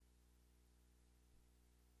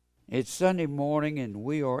It's Sunday morning, and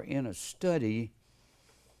we are in a study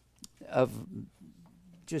of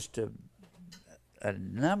just a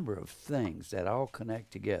number of things that all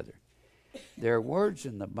connect together. There are words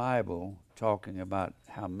in the Bible talking about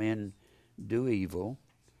how men do evil,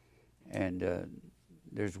 and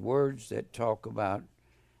there's words that talk about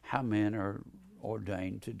how men are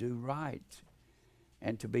ordained to do right,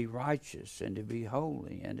 and to be righteous, and to be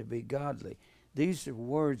holy, and to be godly. These are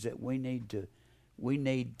words that we need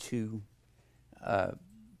to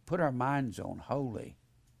put our minds on: holy,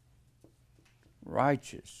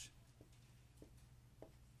 righteous,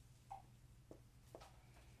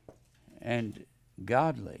 and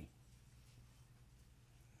godly.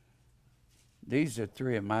 These are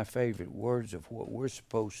three of my favorite words of what we're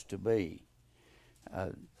supposed to be.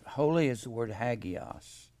 Holy is the word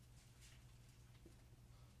hagios.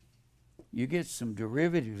 You get some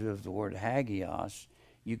derivatives of the word hagios.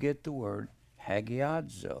 You get the word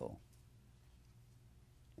hagiadzo.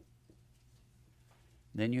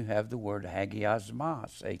 Then you have the word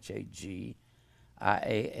hagiasmos,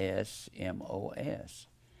 Hagiasmos.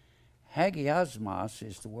 Hagiasmos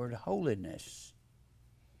is the word holiness.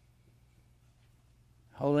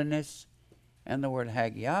 Holiness, and the word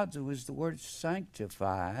hagiadzo is the word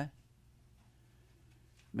sanctify.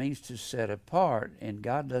 Means to set apart, and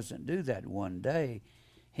God doesn't do that one day.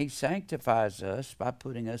 He sanctifies us by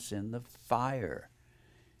putting us in the fire.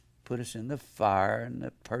 Put us in the fire and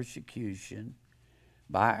the persecution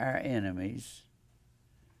by our enemies.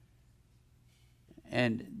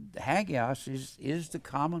 And hagios is the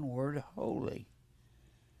common word holy.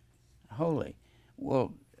 Holy.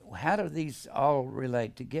 Well, how do these all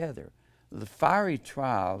relate together? The fiery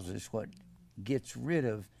trials is what gets rid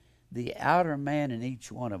of the outer man in each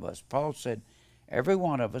one of us. Paul said, every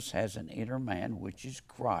one of us has an inner man, which is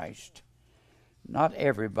Christ. Not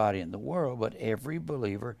everybody in the world, but every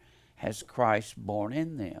believer has Christ born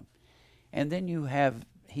in them. And then you have,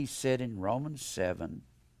 he said in Romans 7,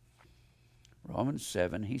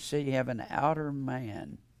 he said you have an outer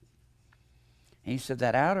man. He said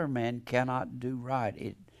that outer man cannot do right.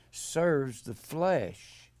 It serves the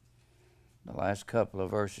flesh. The last couple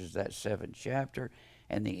of verses of that 7th chapter.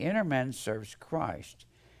 And the inner man serves Christ.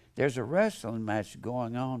 There's a wrestling match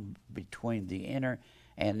going on between the inner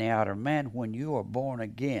and the outer man when you are born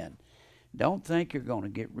again. Don't think you're going to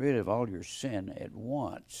get rid of all your sin at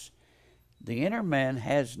once. The inner man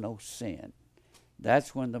has no sin.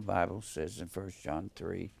 That's when the Bible says in 1 John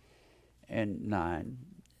 3 and 9,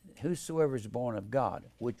 whosoever is born of God,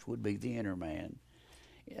 which would be the inner man,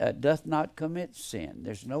 doth not commit sin.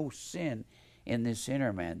 There's no sin in this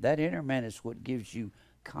inner man. That inner man is what gives you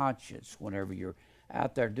conscience whenever you're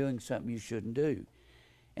out there doing something you shouldn't do.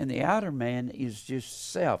 And the outer man is just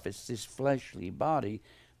self. It's this fleshly body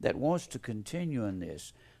that wants to continue in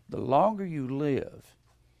this. The longer you live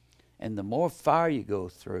and the more fire you go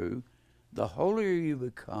through, the holier you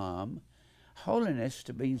become. Holiness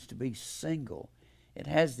means to be single. It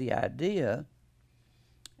has the idea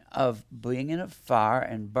of being in a fire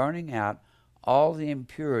and burning out all the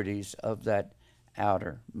impurities of that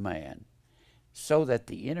outer man, so that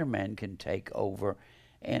the inner man can take over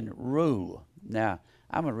and rule. Now,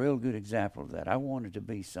 I'm a real good example of that. I wanted to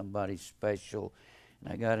be somebody special,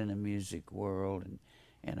 and I got in the music world,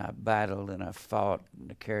 and I battled, and I fought,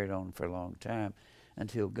 and I carried on for a long time,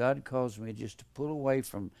 until God caused me just to pull away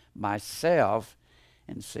from myself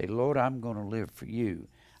and say, Lord, I'm going to live for you.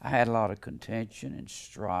 I had a lot of contention and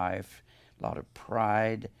strife, a lot of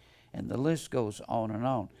pride, and the list goes on and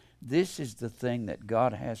on. This is the thing that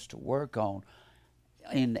God has to work on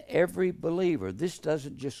in every believer. This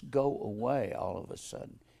doesn't just go away all of a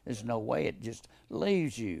sudden. There's no way it just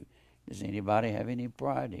leaves you. Does anybody have any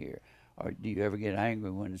pride here? Or do you ever get angry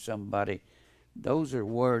when somebody... Those are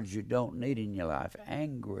words you don't need in your life.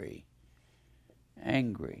 Angry.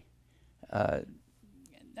 Angry. I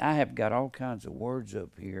have got all kinds of words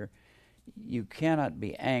up here. You cannot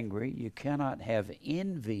be angry. You cannot have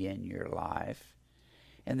envy in your life.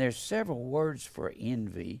 And there's several words for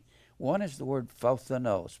envy. One is the word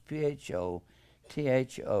phothonos, Phothonos.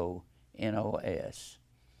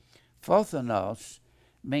 Phothonos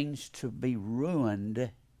means to be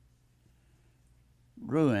ruined.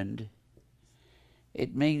 Ruined.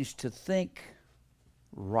 It means to think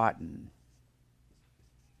rotten.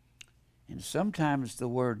 And sometimes the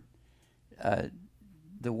word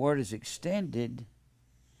is extended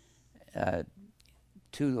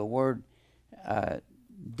to the word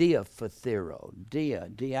diaphothero,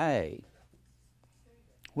 dia,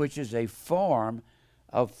 which is a form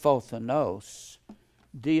of phothonos,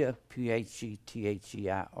 Phethero,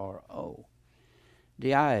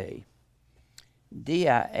 dia.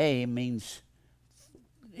 dia means,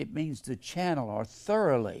 it means the channel or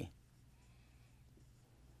thoroughly.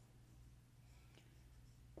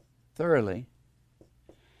 Thoroughly.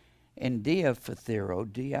 And diaphythero,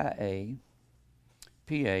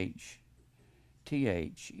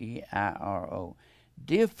 diaphythero.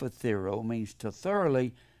 Diaphythero means to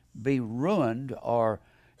thoroughly be ruined or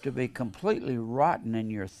to be completely rotten in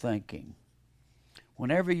your thinking.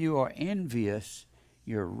 Whenever you are envious,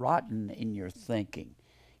 you're rotten in your thinking.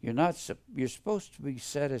 You're supposed to be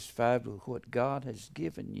satisfied with what God has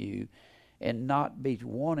given you and not be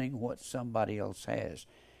wanting what somebody else has.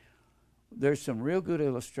 There's some real good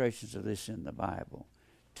illustrations of this in the Bible.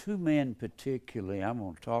 Two men particularly I'm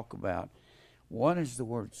going to talk about. One is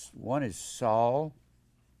Saul,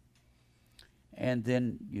 and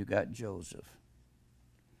then you got Joseph.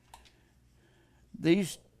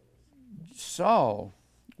 Saul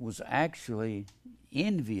was actually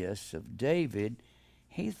envious of David.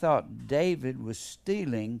 He thought David was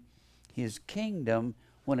stealing his kingdom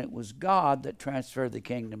when it was God that transferred the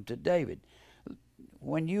kingdom to David.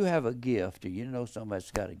 When you have a gift, or you know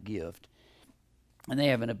somebody's got a gift, and they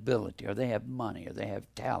have an ability, or they have money, or they have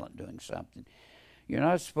talent doing something, you're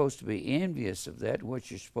not supposed to be envious of that. What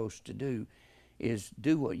you're supposed to do is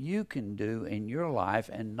do what you can do in your life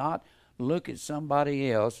and not look at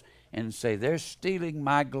somebody else and say, they're stealing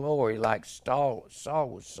my glory, like Saul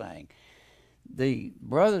was saying. The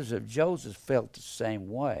brothers of Joseph felt the same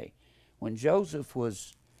way. When Joseph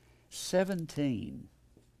was 17,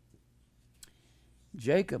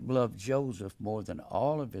 Jacob loved Joseph more than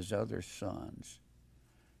all of his other sons.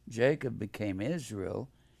 Jacob became Israel.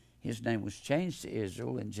 His name was changed to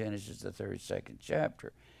Israel in Genesis, the 32nd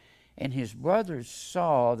chapter. And his brothers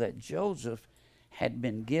saw that Joseph had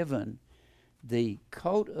been given the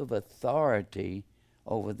coat of authority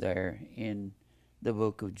over there in the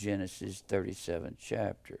book of Genesis, 37th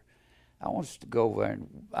chapter. I want us to go over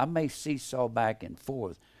and I may seesaw back and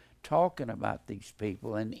forth talking about these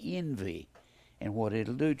people and envy and what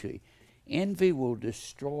it'll do to you. Envy will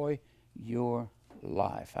destroy your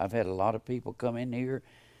life. I've had a lot of people come in here.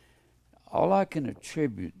 All I can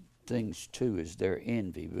attribute things to is their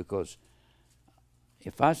envy, because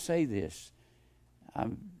if I say this,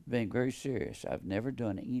 I'm being very serious. I've never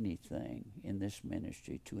done anything in this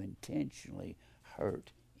ministry to intentionally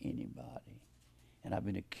hurt anybody. And I've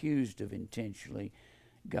been accused of intentionally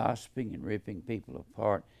gossiping and ripping people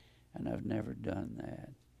apart, and I've never done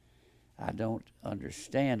that. I don't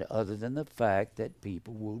understand other than the fact that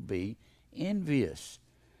people will be envious.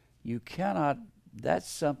 You cannot, that's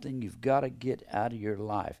something you've got to get out of your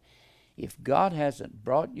life. If God hasn't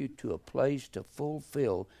brought you to a place to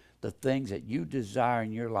fulfill the things that you desire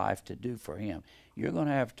in your life to do for Him, you're going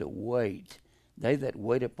to have to wait. They that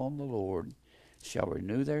wait upon the Lord shall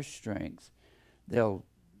renew their strength. They'll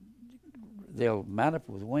mount up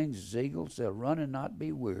with wings as eagles. They'll run and not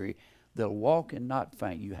be weary. They'll walk and not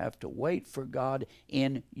faint. You have to wait for God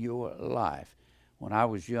in your life. When I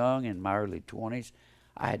was young, in my early 20s,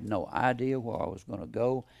 I had no idea where I was going to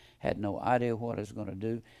go, had no idea what I was going to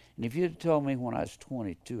do. And if you'd told me when I was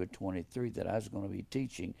 22 or 23 that I was going to be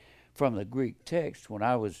teaching from the Greek text when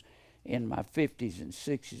I was in my 50s and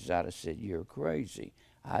 60s, I'd have said, you're crazy.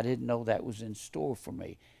 I didn't know that was in store for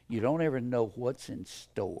me. You don't ever know what's in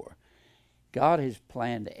store. God has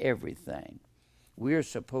planned everything. We are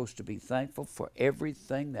supposed to be thankful for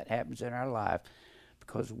everything that happens in our life,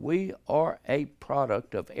 because we are a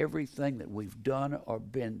product of everything that we've done or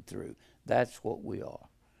been through. That's what we are.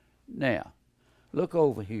 Now, look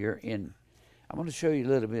over here I'm going to show you a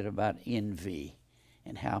little bit about envy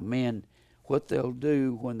and how men, what they'll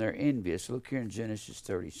do when they're envious. Look here in Genesis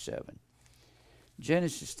 37.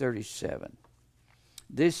 Genesis 37.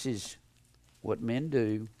 This is what men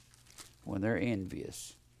do when they're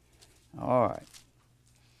envious. All right.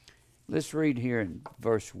 Let's read here in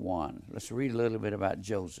verse 1. Let's read a little bit about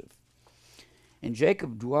Joseph. And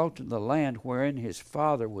Jacob dwelt in the land wherein his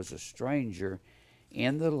father was a stranger,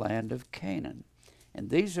 in the land of Canaan. And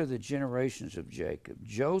these are the generations of Jacob,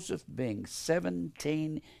 Joseph being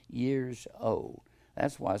 17 years old.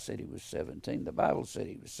 That's why I said he was 17. The Bible said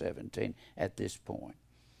he was 17 at this point.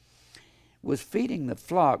 Was feeding the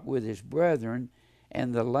flock with his brethren,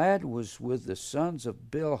 and the lad was with the sons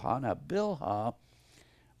of Bilhah. Now, Bilhah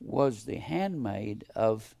was the handmaid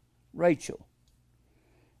of Rachel.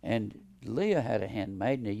 And Leah had a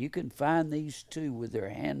handmaid. Now, you can find these two with their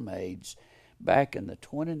handmaids back in the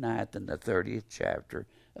 29th and the 30th chapter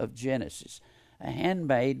of Genesis. A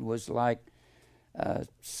handmaid was like a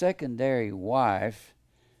secondary wife,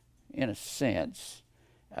 in a sense.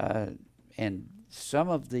 And some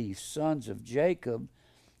of the sons of Jacob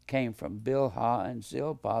came from Bilhah and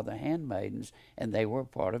Zilpah, the handmaidens, and they were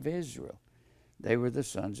part of Israel. They were the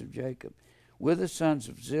sons of Jacob, with the sons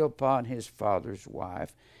of Zilpah and his father's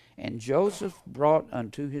wife. And Joseph brought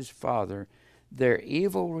unto his father their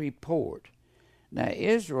evil report. Now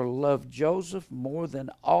Israel loved Joseph more than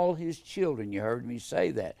all his children. You heard me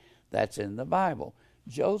say that. That's in the Bible.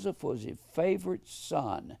 Joseph was his favorite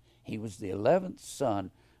son. He was the 11th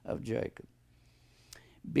son of Jacob,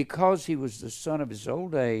 because he was the son of his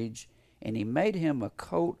old age, and he made him a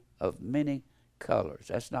coat of many colors.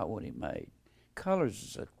 That's not what he made. Colors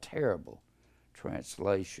is a terrible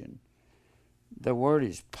translation. The word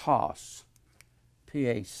is pas,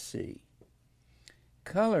 P-A-C.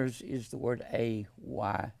 Colors is the word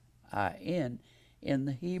A-Y-I-N in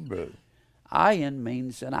the Hebrew. Ayin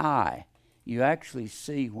means an eye. You actually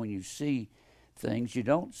see, when you see things, you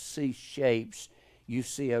don't see shapes. You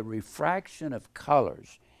see a refraction of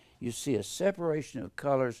colors. You see a separation of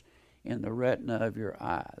colors in the retina of your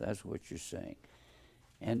eye. That's what you're seeing.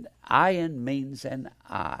 And ayin means an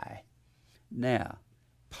eye. Now,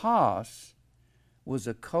 pas was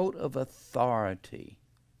a coat of authority.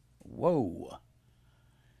 Whoa.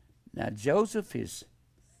 Now, Joseph is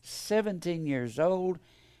 17 years old,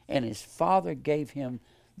 and his father gave him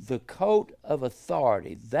the coat of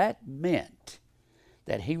authority. That meant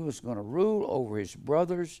that he was going to rule over his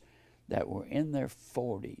brothers that were in their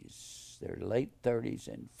 40s, their late 30s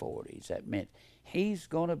and 40s. That meant he's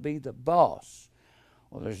going to be the boss.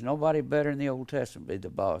 Well, there's nobody better in the Old Testament to be the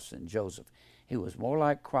boss than Joseph. He was more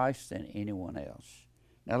like Christ than anyone else.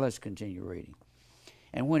 Now let's continue reading.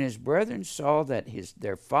 And when his brethren saw that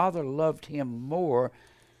their father loved him more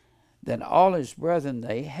than all his brethren,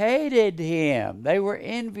 they hated him. They were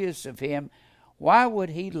envious of him. Why would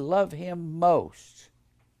he love him most?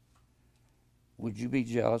 Would you be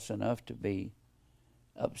jealous enough to be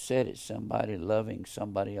upset at somebody loving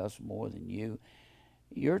somebody else more than you?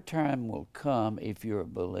 Your time will come if you're a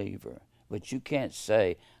believer. But you can't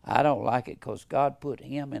say, I don't like it because God put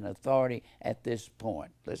him in authority at this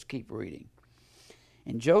point. Let's keep reading.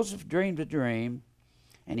 And Joseph dreamed a dream,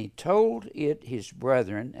 and he told it his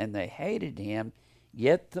brethren, and they hated him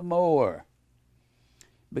yet the more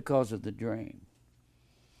because of the dream.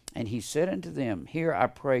 And he said unto them, Hear, I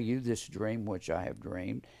pray you, this dream which I have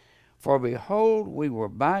dreamed. For behold, we were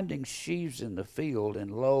binding sheaves in the field,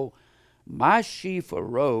 and lo, my sheaf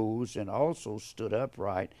arose and also stood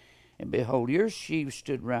upright. And behold, your sheaves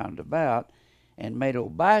stood round about and made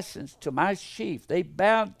obeisance to my sheaf. They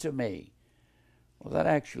bowed to me. Well, that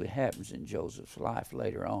actually happens in Joseph's life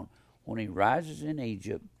later on, when he rises in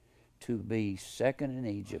Egypt to be second in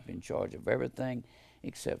Egypt, in charge of everything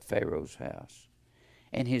except Pharaoh's house.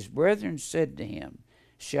 And his brethren said to him,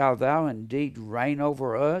 Shalt thou indeed reign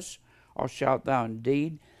over us, or shalt thou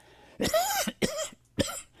indeed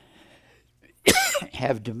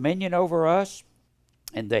have dominion over us?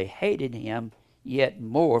 And they hated him yet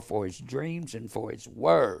more for his dreams and for his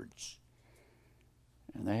words.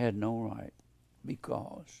 And they had no right,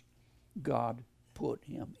 because God put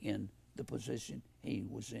him in the position he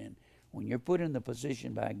was in. When you're put in the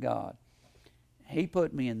position by God, he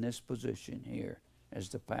put me in this position here as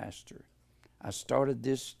the pastor. I started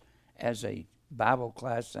this as a Bible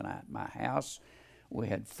class in my house. We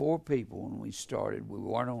had 4 people when we started. We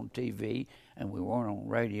weren't on TV, and we weren't on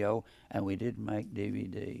radio, and we didn't make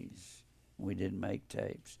DVDs. We didn't make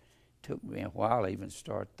tapes. It took me a while to even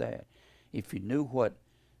start that. If you knew what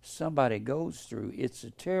somebody goes through, it's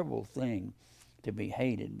a terrible thing to be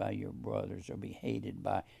hated by your brothers or be hated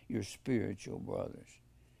by your spiritual brothers.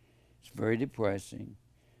 It's very depressing,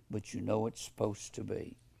 but you know it's supposed to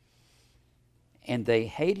be. And they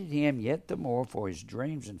hated him yet the more for his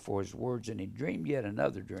dreams and for his words, and he dreamed yet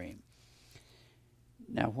another dream.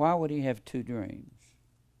 Now, why would he have 2 dreams?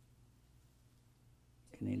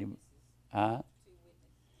 Can any,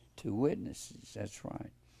 2 witnesses, that's right.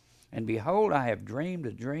 And behold, I have dreamed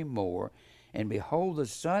a dream more, and behold, the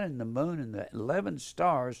sun and the moon and the 11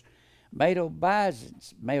 stars made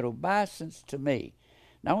obeisance to me.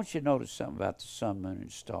 Now, I want you to notice something about the sun, moon,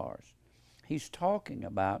 and stars. He's talking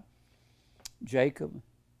about Jacob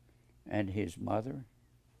and his mother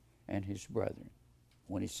and his brethren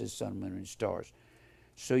when he says sun, moon, and stars.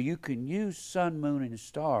 So you can use sun, moon, and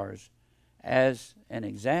stars as an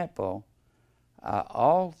example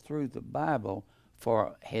all through the Bible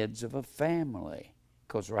for heads of a family,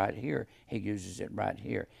 because right here, he uses it right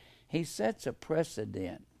here. He sets a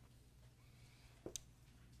precedent.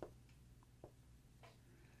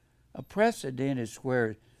 A precedent is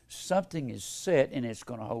where something is set and it's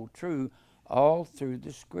going to hold true all through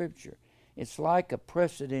the Scripture. It's like a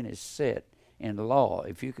precedent is set in law.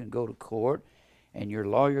 If you can go to court and your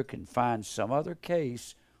lawyer can find some other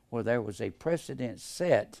case where there was a precedent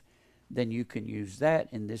set, then you can use that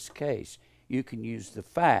in this case. You can use the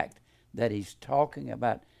fact that he's talking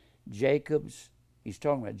about he's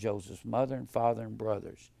talking about Joseph's mother and father and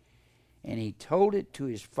brothers. And he told it to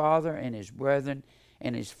his father and his brethren,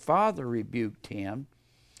 and his father rebuked him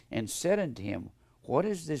and said unto him, What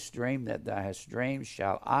is this dream that thou hast dreamed?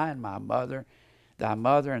 Shall I and my mother, thy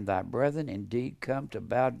mother and thy brethren indeed come to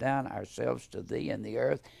bow down ourselves to thee in the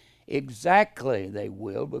earth? Exactly, they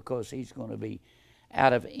will, because he's going to be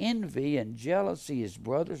out of envy and jealousy. His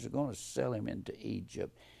brothers are going to sell him into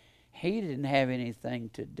Egypt. He didn't have anything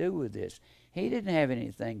to do with this. He didn't have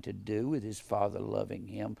anything to do with his father loving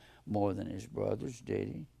him more than his brothers, did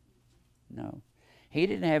he? No. He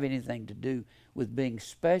didn't have anything to do with being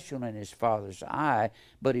special in his father's eye,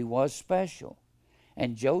 but he was special.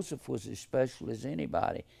 And Joseph was as special as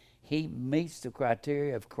anybody. He meets the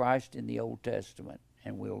criteria of Christ in the Old Testament,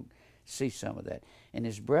 and we'll see some of that. And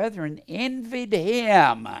his brethren envied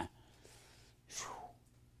him.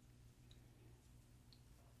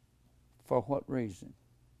 For what reason?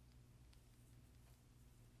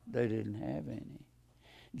 They didn't have any.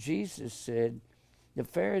 Jesus said, the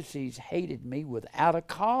Pharisees hated me without a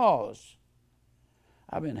cause.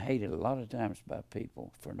 I've been hated a lot of times by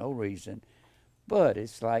people for no reason, but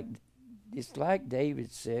it's like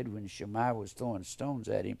David said when Shimei was throwing stones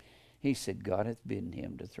at him. He said, God hath bidden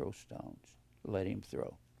him to throw stones. Let him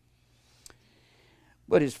throw.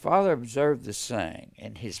 But his father observed the saying,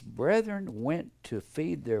 and his brethren went to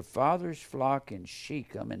feed their father's flock in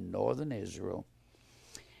Shechem in northern Israel.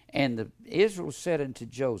 And Israel said unto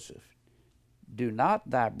Joseph, Do not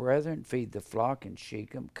thy brethren feed the flock in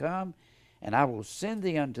Shechem? Come, and I will send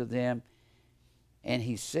thee unto them. And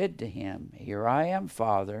he said to him, Here I am,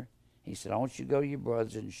 Father. He said, I want you to go to your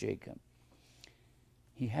brothers in Shechem.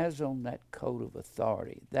 He has on that coat of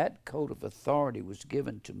authority. That coat of authority was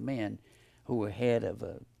given to men who were head of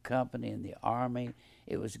a company in the army.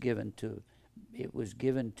 It was given to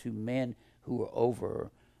men who were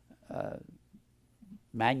over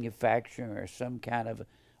manufacturing or some kind of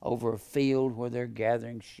over a field where they're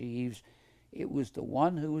gathering sheaves. It was the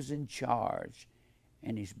one who was in charge.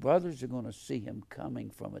 And his brothers are going to see him coming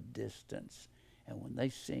from a distance. And when they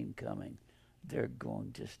see him coming, they're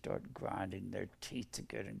going to start grinding their teeth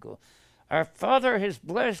together and go, Our father has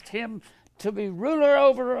blessed him to be ruler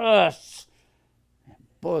over us. And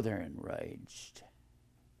boy, they're enraged.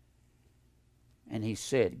 And he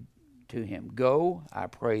said to him, Go, I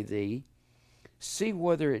pray thee, see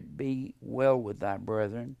whether it be well with thy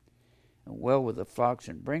brethren, and well with the flocks,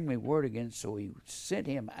 and bring me word again. So he sent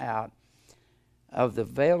him out of the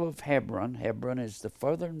vale of Hebron. Hebron is the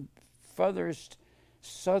furthest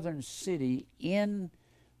southern city in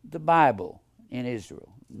the Bible in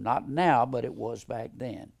Israel. Not now, but it was back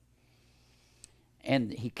then.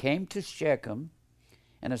 And he came to Shechem,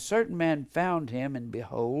 and a certain man found him, and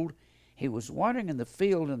behold, he was wandering in the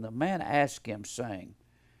field, and the man asked him, saying,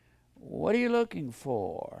 What are you looking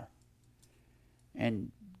for?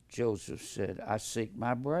 And Joseph said, I seek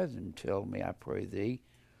my brethren. Tell me, I pray thee,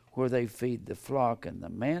 where they feed the flock. And the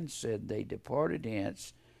man said, They departed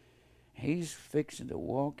hence. He's fixing to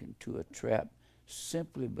walk into a trap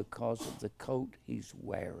simply because of the coat he's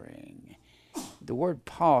wearing. The word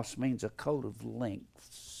pas means a coat of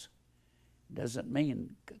lengths. It doesn't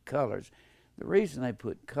mean colors. The reason they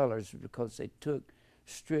put colors is because they took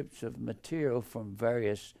strips of material from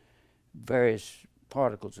various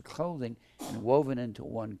particles of clothing and woven into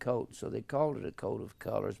one coat. So they called it a coat of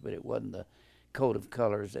colors, but it wasn't the coat of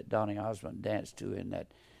colors that Donny Osmond danced to in that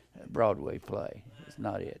Broadway play. It's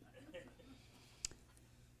not it.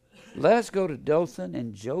 Let us go to Dothan.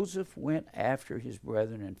 And Joseph went after his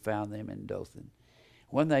brethren and found them in Dothan.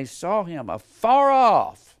 When they saw him afar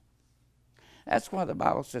off, that's why the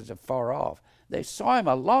Bible says afar off. They saw him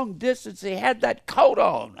a long distance. He had that coat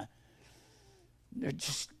on. They're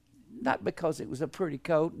just not because it was a pretty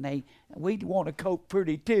coat, and we'd want a coat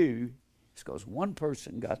pretty too. It's because one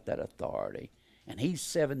person got that authority, and he's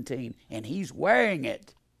 17, and he's wearing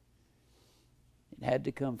it. It had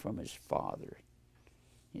to come from his father's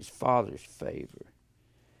favor.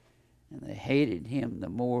 And they hated him the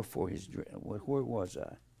more for his dress. Where was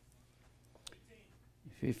I?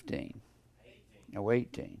 15. No,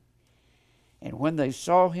 18. And when they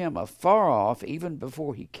saw him afar off, even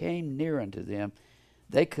before he came near unto them,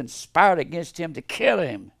 they conspired against him to kill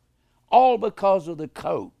him, all because of the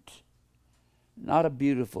coat. Not a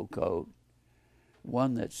beautiful coat,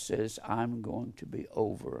 one that says, I'm going to be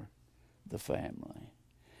over the family.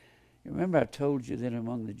 You remember I told you that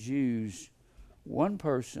among the Jews, one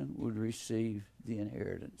person would receive the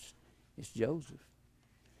inheritance. It's Joseph.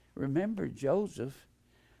 Remember, Joseph,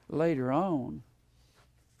 later on,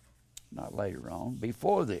 not later on,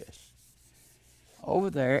 before this,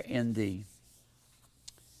 over there in the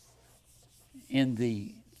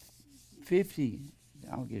 50,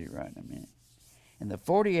 I'll get it right in a minute, in the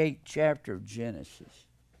 48th chapter of Genesis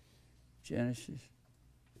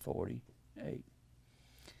 48.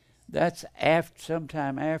 That's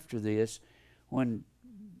sometime after this, when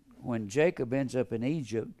Jacob ends up in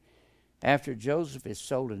Egypt, after Joseph is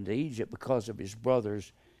sold into Egypt because of his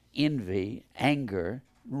brother's envy, anger,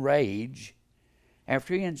 rage.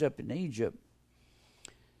 After he ends up in Egypt,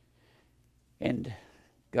 and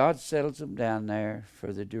God settles him down there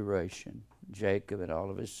for the duration. Jacob and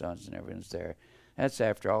all of his sons and everyone's there. That's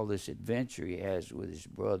after all this adventure he has with his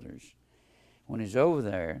brothers. When he's over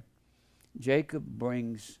there, Jacob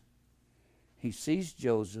he sees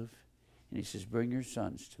Joseph, and he says, "Bring your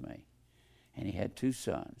sons to me." And he had two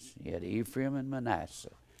sons. He had Ephraim and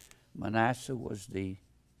Manasseh. Manasseh was the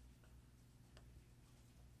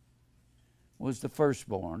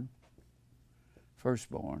firstborn.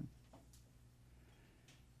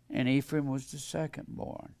 And Ephraim was the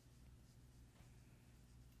secondborn.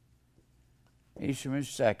 Ephraim is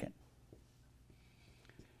second.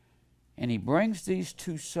 And he brings these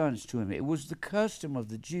two sons to him. It was the custom of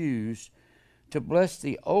the Jews to bless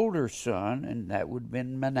the older son, and that would have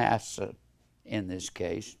been Manasseh in this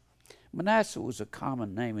case. Manasseh was a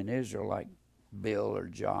common name in Israel, like Bill or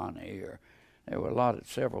John here. There were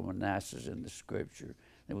several Manassehs in the Scripture.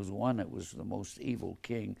 There was one that was the most evil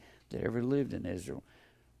king that ever lived in Israel,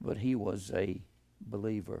 but he was a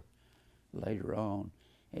believer later on.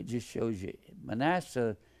 It just shows you,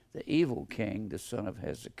 Manasseh, the evil king, the son of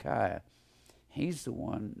Hezekiah, he's the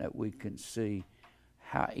one that we can see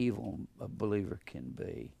how evil a believer can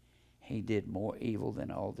be. He did more evil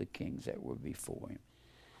than all the kings that were before him.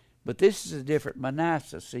 But this is a different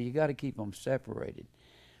Manasseh, so you got to keep them separated.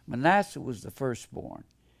 Manasseh was the firstborn,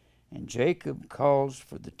 and Jacob calls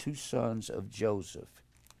for the two sons of Joseph.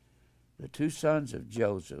 The two sons of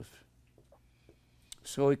Joseph,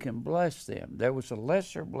 so he can bless them. There was a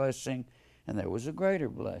lesser blessing, and there was a greater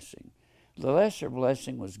blessing. The lesser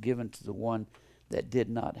blessing was given to the one that did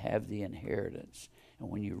not have the inheritance. And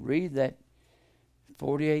when you read that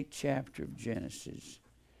 48th chapter of Genesis,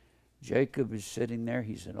 Jacob is sitting there.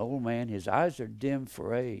 He's an old man. His eyes are dim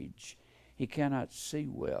for age. He cannot see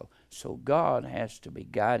well. So God has to be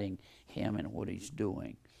guiding him in what he's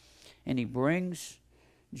doing. And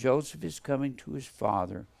Joseph is coming to his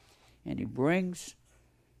father, and he brings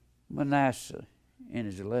Manasseh in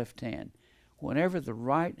his left hand. Whenever the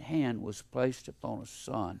right hand was placed upon a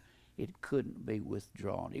son, it couldn't be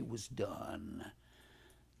withdrawn. It was done.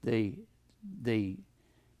 The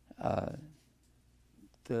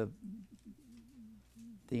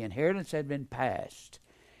inheritance had been passed,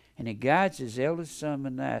 and he guides his eldest son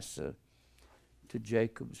Manasseh to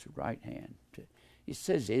Jacob's right hand. It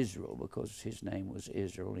says Israel because his name was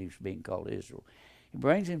Israel. He was being called Israel. He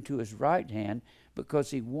brings him to his right hand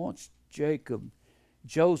because he wants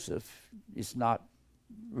Joseph is not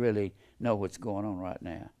really know what's going on right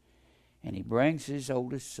now. And he brings his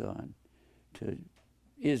oldest son to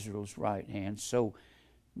Israel's right hand, so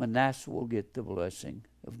Manasseh will get the blessing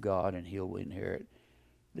of God and he'll inherit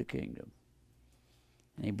the kingdom.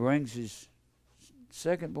 And he brings his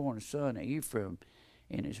second-born son, Ephraim,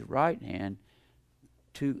 in his right hand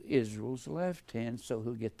to Israel's left hand, so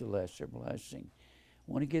he'll get the lesser blessing.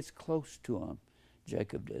 When he gets close to him,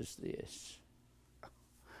 Jacob does this.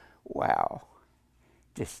 Wow.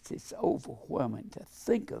 It's overwhelming to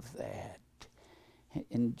think of that.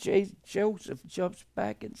 And Joseph jumps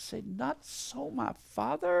back and said, "Not so, my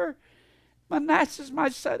father. Manasseh's my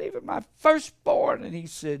son, even my firstborn." And he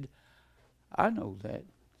said, "I know that,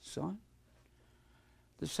 son.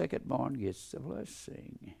 The secondborn gets the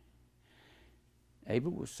blessing."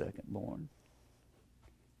 Abel was secondborn.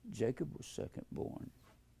 Jacob was secondborn.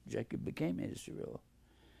 Jacob became Israel.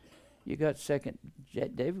 You got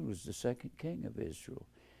David was the second king of Israel.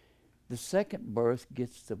 The second birth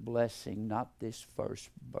gets the blessing, not this first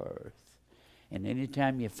birth. And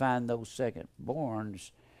anytime you find those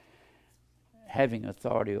secondborns having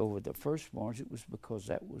authority over the firstborns, it was because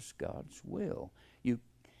that was God's will.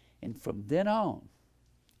 And from then on,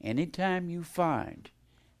 anytime you find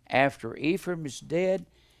after Ephraim is dead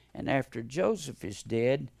and after Joseph is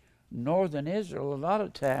dead, northern Israel a lot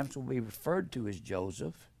of times will be referred to as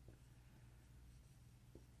Joseph.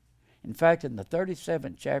 In fact, in the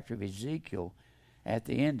 37th chapter of Ezekiel, at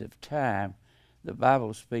the end of time, the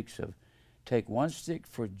Bible speaks of take one stick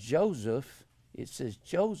for Joseph. It says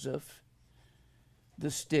Joseph, the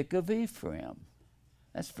stick of Ephraim.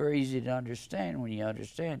 That's very easy to understand when you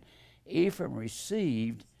understand Ephraim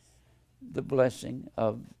received the blessing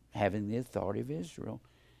of having the authority of Israel.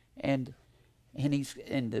 And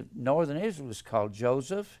the northern Israel is called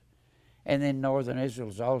Joseph, and then northern Israel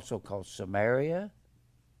is also called Samaria.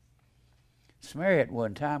 Samaria at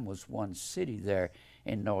one time was one city there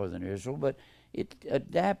in northern Israel, but it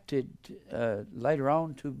adapted later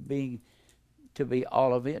on to be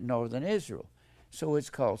all of it northern Israel. So it's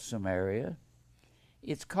called Samaria.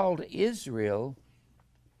 It's called Israel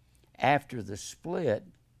after the split,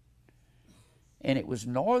 and it was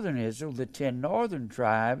northern Israel, the 10 northern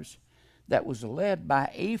tribes, that was led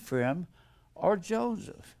by Ephraim or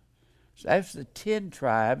Joseph. So that's the 10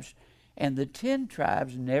 tribes, and the 10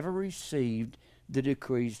 tribes never received the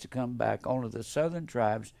decrees to come back. Only the southern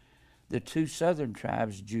tribes, the 2 southern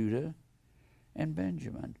tribes, Judah and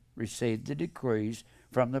Benjamin, received the decrees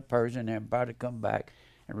from the Persian Empire to come back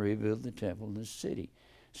and rebuild the temple and the city.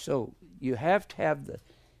 So you have to have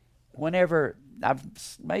whenever I've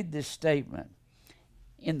made this statement,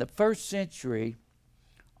 in the first century,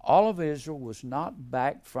 all of Israel was not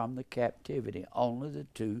back from the captivity, only the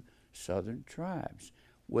 2 southern tribes.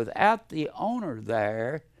 Without the owner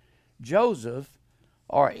there, Joseph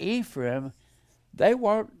or Ephraim, there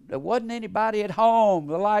wasn't anybody at home.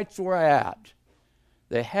 The lights were out.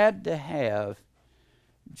 They had to have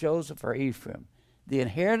Joseph or Ephraim. The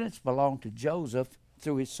inheritance belonged to Joseph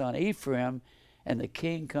through his son Ephraim, and the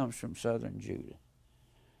king comes from southern Judah.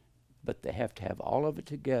 But they have to have all of it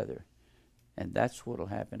together, and that's what will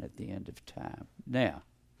happen at the end of time. Now,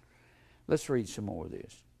 let's read some more of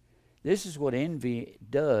this. This is what envy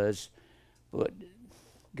does, but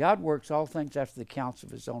God works all things after the counsel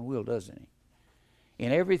of his own will, doesn't he?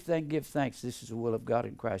 In everything give thanks. This is the will of God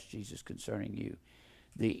in Christ Jesus concerning you.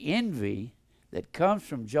 The envy that comes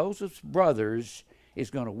from Joseph's brothers is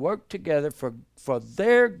going to work together for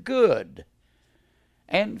their good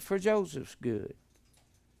and for Joseph's good.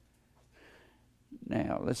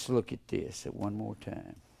 Now, let's look at this one more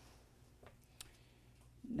time.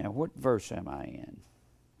 Now, what verse am I in?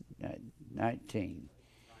 19.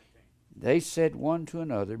 They said one to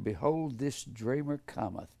another, behold, this dreamer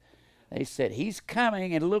cometh. They said, he's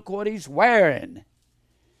coming, and look what he's wearing.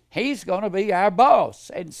 He's going to be our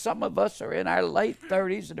boss. And some of us are in our late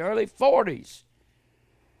 30s and early 40s.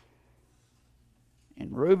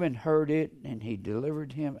 And Reuben heard it, and he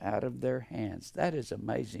delivered him out of their hands. That is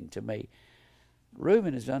amazing to me.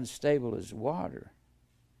 Reuben is unstable as water.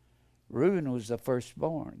 Reuben was the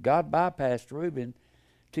firstborn. God bypassed Reuben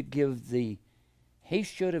to give he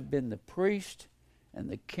should have been the priest and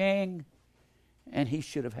the king, and he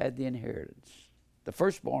should have had the inheritance. The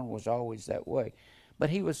firstborn was always that way. But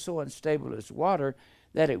he was so unstable as water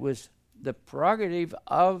that it was the prerogative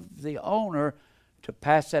of the owner to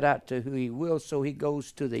pass that out to who he will. So he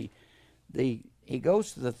goes to the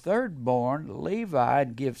third born, Levi,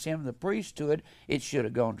 and gives him the priesthood. It should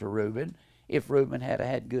have gone to Reuben if Reuben had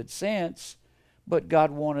had good sense, but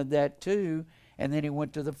God wanted that too. And then he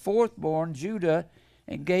went to the fourth born, Judah,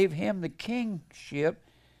 and gave him the kingship.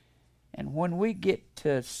 And when we get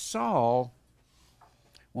to Saul,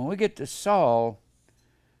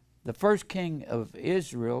 the first king of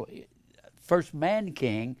Israel, first man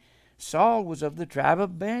king, Saul was of the tribe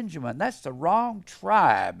of Benjamin. That's the wrong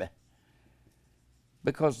tribe,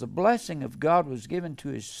 because the blessing of God was given to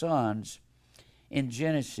his sons in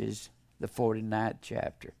Genesis, the 49th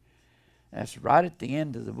chapter. That's right at the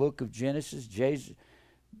end of the book of Genesis.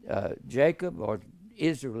 Jacob, or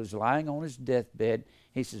Israel, is lying on his deathbed.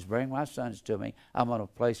 He says, bring my sons to me. I'm going to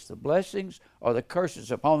place the blessings or the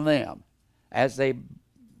curses upon them as they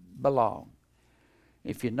belong.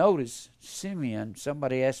 If you notice, Simeon,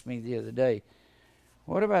 somebody asked me the other day,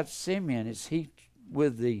 what about Simeon? Is he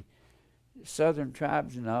with the southern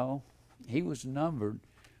tribes? No, he was numbered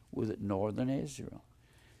with northern Israel.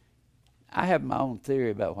 I have my own theory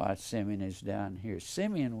about why Simeon is down here.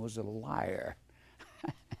 Simeon was a liar.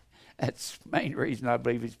 That's the main reason I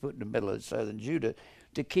believe he's put in the middle of southern Judah,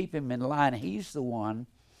 to keep him in line. He's the one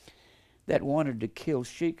that wanted to kill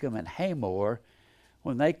Shechem and Hamor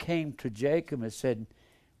when they came to Jacob and said,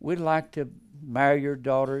 we'd like to marry your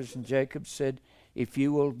daughters. And Jacob said, if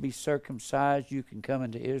you will be circumcised, you can come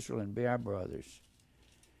into Israel and be our brothers.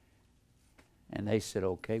 And they said,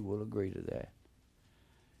 okay, we'll agree to that.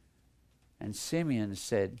 And Simeon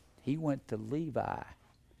said, he went to Levi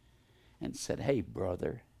and said, hey,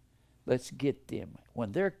 brother, let's get them.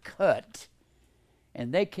 When they're cut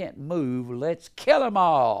and they can't move, let's kill them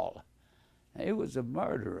all. He was a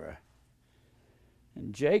murderer.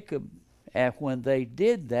 And Jacob, when they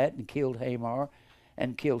did that and killed Hamor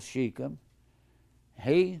and killed Shechem,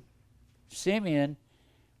 Simeon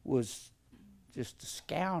was just a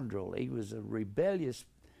scoundrel. He was a rebellious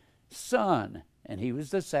son, and he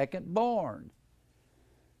was the second born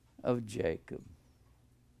of Jacob.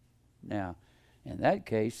 Now, in that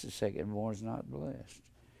case, the second born is not blessed.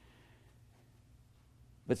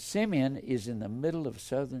 But Simeon is in the middle of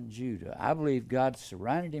southern Judah. I believe God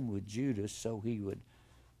surrounded him with Judah so he would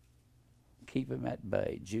keep him at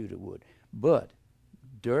bay. Judah would. But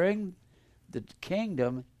during the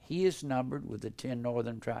kingdom, he is numbered with the 10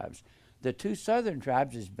 northern tribes. The 2 southern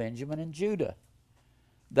tribes is Benjamin and Judah.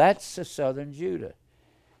 That's the southern Judah.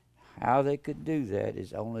 How they could do that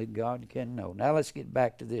is only God can know. Now let's get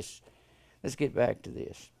back to this.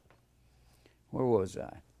 Where was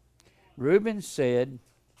I? Reuben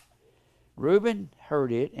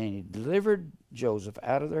heard it, and he delivered Joseph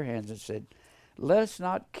out of their hands and said, let us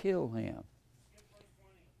not kill him.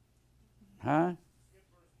 Huh?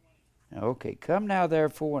 Okay, come now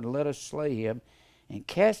therefore and let us slay him and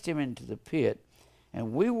cast him into the pit,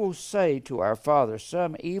 and we will say to our father,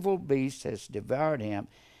 some evil beast has devoured him,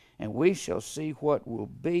 and we shall see what will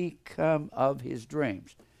become of his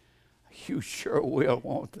dreams. You sure will,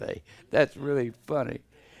 won't they? That's really funny.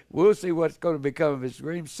 We'll see what's going to become of his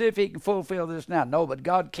dreams. See if he can fulfill this now. No, but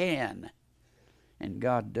God can. And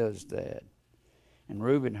God does that. And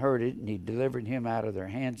Reuben heard it, and he delivered him out of their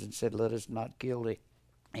hands and said, let us not kill him.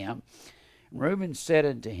 And Reuben said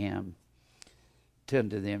unto them,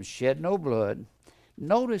 shed no blood.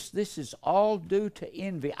 Notice this is all due to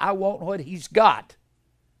envy. I want what he's got.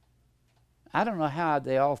 I don't know how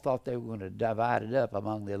they all thought they were going to divide it up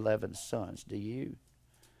among the 11 sons. Do you?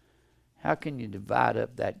 How can you divide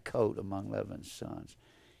up that coat among 11 sons?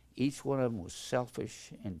 Each one of them was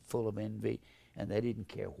selfish and full of envy, and they didn't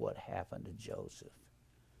care what happened to Joseph.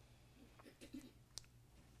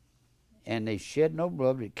 And they shed no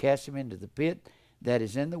blood, but cast him into the pit that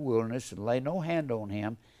is in the wilderness, and lay no hand on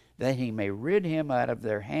him, that he may rid him out of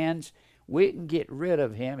their hands. We can get rid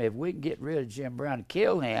of him. If we can get rid of Jim Brown and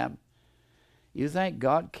kill him, you think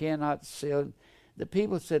God cannot sell? The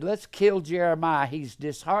people said, let's kill Jeremiah. He's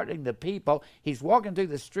disheartening the people. He's walking through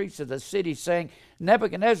the streets of the city saying,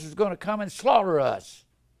 Nebuchadnezzar's going to come and slaughter us.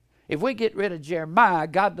 If we get rid of Jeremiah,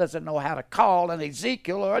 God doesn't know how to call an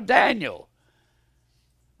Ezekiel or a Daniel.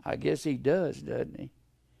 I guess he does, doesn't he?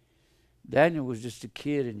 Daniel was just a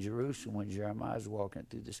kid in Jerusalem when Jeremiah was walking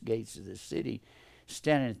through the gates of the city,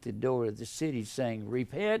 standing at the door of the city saying,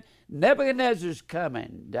 repent, Nebuchadnezzar's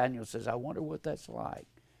coming. Daniel says, I wonder what that's like.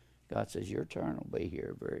 God says, your turn will be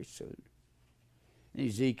here very soon. And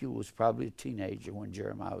Ezekiel was probably a teenager when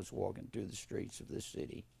Jeremiah was walking through the streets of the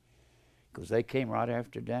city, because they came right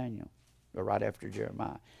after Daniel, or right after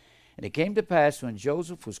Jeremiah. And it came to pass when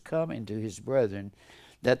Joseph was come into his brethren,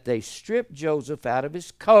 that they stripped Joseph out of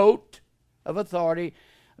his coat of authority.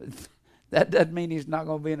 That doesn't mean he's not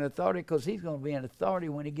going to be an authority, because he's going to be an authority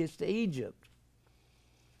when he gets to Egypt.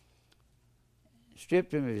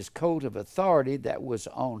 Stripped him of his coat of authority that was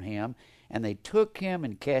on him, and they took him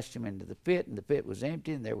and cast him into the pit, and the pit was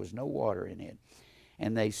empty, and there was no water in it.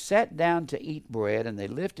 And they sat down to eat bread, and they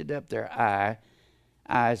lifted up their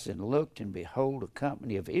eyes and looked, and behold, a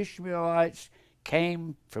company of Ishmaelites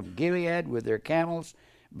came from Gilead with their camels,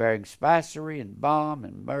 bearing spicery and balm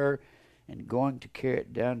and myrrh, and going to carry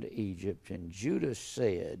it down to Egypt. And Judah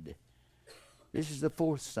said, this is the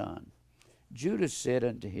 4th son, Judah said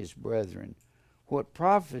unto his brethren, what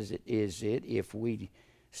profit is it if we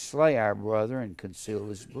slay our brother and conceal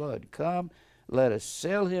his blood? Come, let us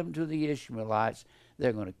sell him to the Ishmaelites.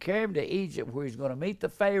 They're going to carry him to Egypt, where he's going to meet the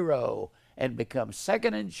Pharaoh and become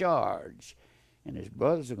second in charge. And his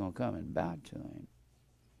brothers are going to come and bow to him.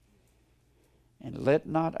 And let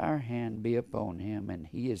not our hand be upon him, and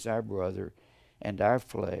he is our brother and our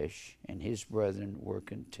flesh. And his brethren were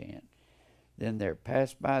content. Then there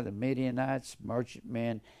passed by the Midianites,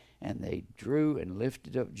 merchantmen, and they drew and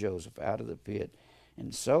lifted up Joseph out of the pit,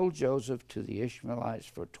 and sold Joseph to the Ishmaelites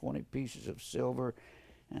for 20 pieces of silver,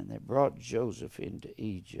 and they brought Joseph into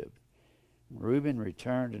Egypt. Reuben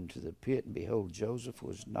returned into the pit, and behold, Joseph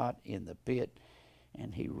was not in the pit,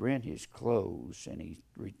 and he rent his clothes, and he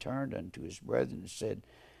returned unto his brethren and said,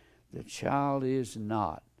 the child is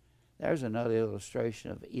not. There's another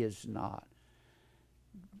illustration of is not.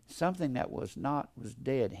 Something that was not was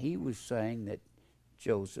dead. He was saying that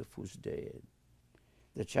Joseph was dead.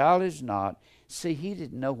 The child is not. See, he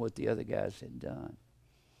didn't know what the other guys had done.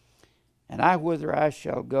 And whither I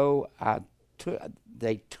shall go,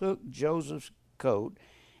 they took Joseph's coat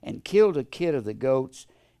and killed a kid of the goats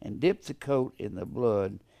and dipped the coat in the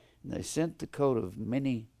blood. And they sent the coat of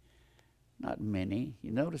many, not many. You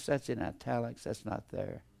notice that's in italics. That's not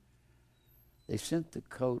there. they sent the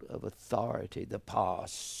coat of authority, the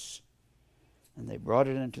pas, and they brought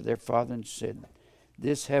it unto their father and said,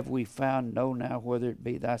 This have we found, know now whether it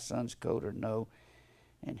be thy son's coat or no.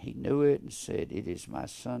 And he knew it and said, It is my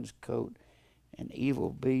son's coat. An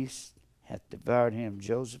evil beast hath devoured him.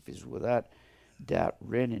 Joseph is without doubt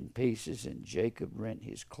rent in pieces, and Jacob rent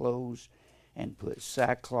his clothes and put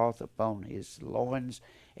sackcloth upon his loins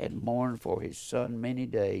and mourned for his son many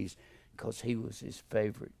days, because he was his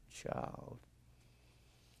favorite child.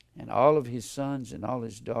 And all of his sons and all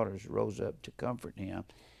his daughters rose up to comfort him.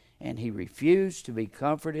 And he refused to be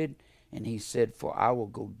comforted. And he said, For I will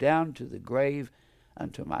go down to the grave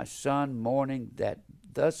unto my son, mourning that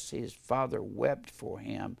thus his father wept for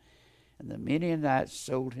him. And the Midianites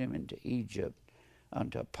sold him into Egypt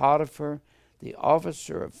unto Potiphar, the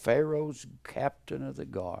officer of Pharaoh's captain of the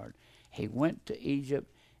guard. He went to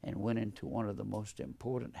Egypt and went into one of the most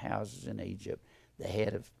important houses in Egypt, the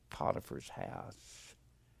head of Potiphar's house.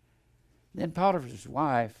 Then Potiphar's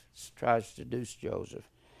wife tries to seduce Joseph.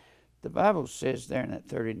 The Bible says there in that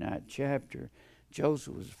 39th chapter,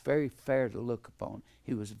 Joseph was very fair to look upon.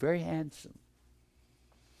 He was very handsome.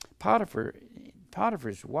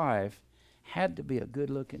 Potiphar's wife had to be a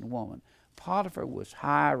good-looking woman. Potiphar was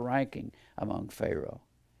high-ranking among Pharaoh.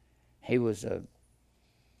 He was a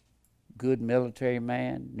good military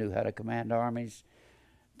man, knew how to command armies.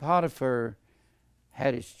 Potiphar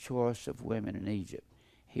had his choice of women in Egypt.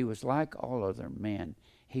 He was like all other men.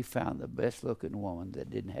 He found the best-looking woman that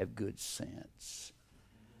didn't have good sense.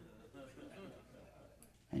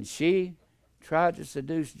 And she tried to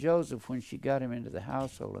seduce Joseph when she got him into the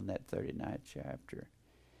household in that 39th chapter.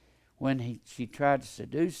 When she tried to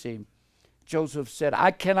seduce him, Joseph said,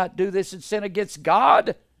 I cannot do this and sin against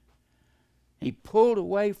God. He pulled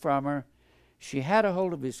away from her. She had a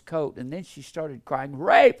hold of his coat, and then she started crying,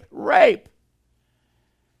 Rape! Rape!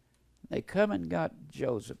 They come and got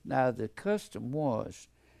Joseph. Now, the custom was,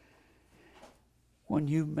 when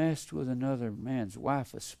you messed with another man's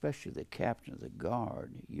wife, especially the captain of the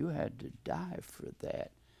guard, you had to die for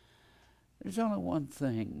that. There's only one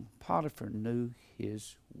thing. Potiphar knew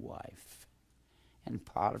his wife, and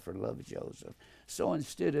Potiphar loved Joseph. So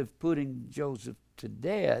instead of putting Joseph to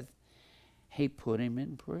death, he put him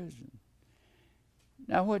in prison.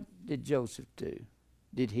 Now, what did Joseph do?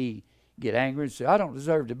 Did he get angry and say, I don't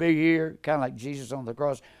deserve to be here, kind of like Jesus on the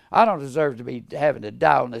cross? I don't deserve to be having to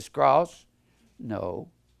die on this cross. No.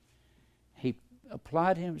 He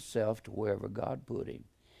applied himself to wherever God put him.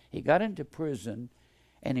 He got into prison,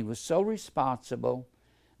 and he was so responsible,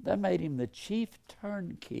 they made him the chief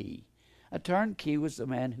turnkey. A turnkey was the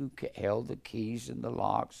man who held the keys and the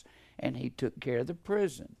locks, and he took care of the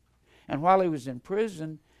prison. And while he was in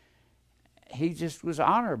prison, he just was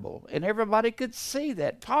honorable, and everybody could see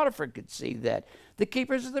that. Potiphar could see that. The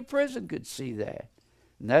keepers of the prison could see that.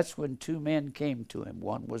 And that's when two men came to him.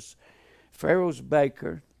 One was Pharaoh's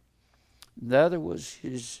baker, the other was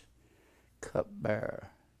his cupbearer.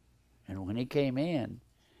 And when he came in,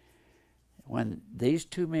 when these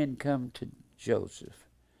two men come to Joseph,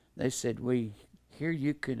 they said, we hear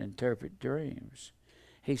you can interpret dreams.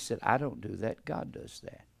 He said, I don't do that. God does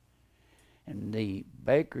that. And the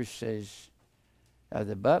baker says,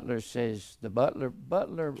 the butler says, the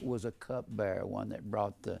butler was a cupbearer, one that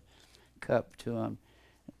brought the cup to him.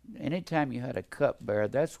 Anytime you had a cupbearer,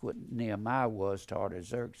 that's what Nehemiah was to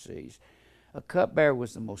Artaxerxes. A cupbearer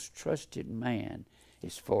was the most trusted man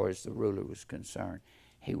as far as the ruler was concerned.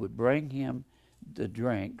 He would bring him the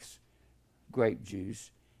drinks, grape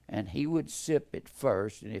juice, and he would sip it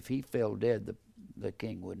first, and if he fell dead, the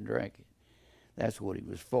king wouldn't drink it. That's what he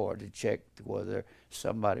was for, to check whether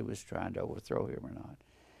somebody was trying to overthrow him or not.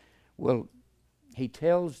 Well, he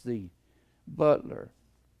tells the butler,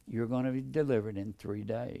 you're going to be delivered in 3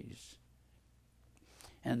 days.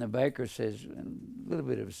 And the baker says, a little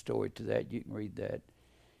bit of a story to that. You can read that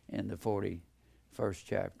in the 41st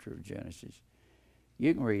chapter of Genesis.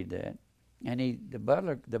 You can read that. And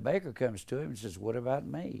the baker comes to him and says, what about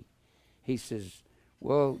me? He says,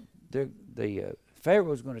 well, the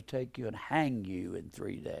Pharaoh's going to take you and hang you in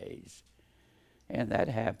 3 days. And that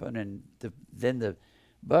happened. And then the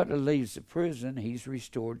butler leaves the prison. He's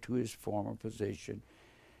restored to his former position.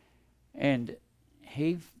 And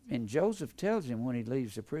Joseph tells him when he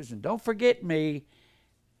leaves the prison, don't forget me.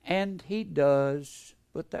 And he does.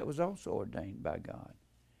 But that was also ordained by God.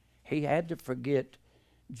 He had to forget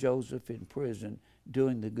Joseph in prison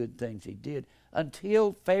doing the good things he did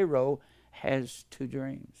until Pharaoh has 2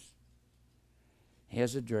 dreams. He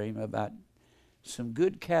has a dream about 7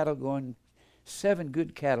 good cattle going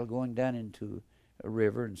down into a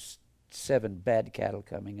river and 7 bad cattle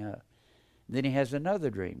coming up. Then he has another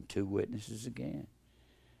dream, 2 witnesses again,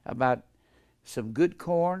 about some good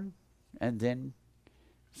corn and then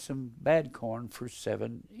some bad corn for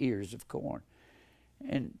 7 ears of corn.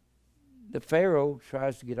 And the Pharaoh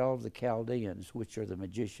tries to get all of the Chaldeans, which are the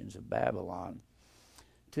magicians of Babylon,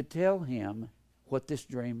 to tell him what this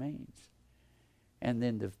dream means. And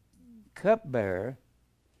then the cupbearer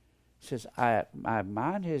says, my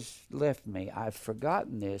mind has left me. I've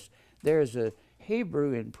forgotten this. There's a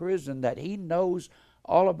Hebrew in prison that he knows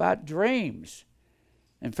all about dreams.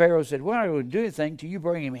 And Pharaoh said, well, I won't do anything till you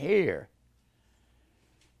bring him here.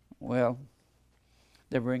 Well,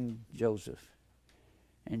 they bring Joseph.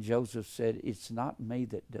 And Joseph said, it's not me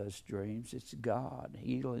that does dreams, it's God.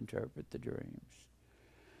 He'll interpret the dreams.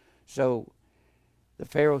 So the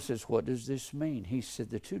Pharaoh says, what does this mean? He said,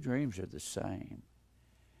 the 2 dreams are the same.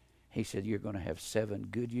 He said, you're going to have 7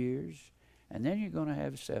 good years, and then you're going to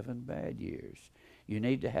have 7 bad years. You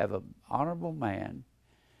need to have an honorable man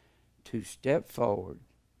to step forward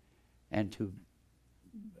and to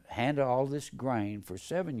handle all this grain for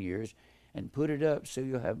 7 years and put it up so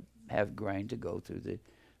you'll have grain to go through the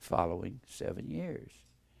following 7 years.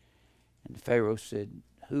 And Pharaoh said,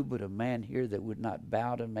 who but a man here that would not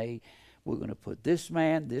bow to me? We're going to put this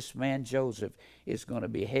man Joseph, is going to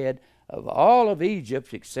be head of all of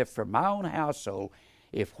Egypt except for my own household.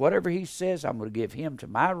 If whatever he says, I'm going to give him to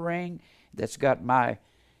my ring it's got my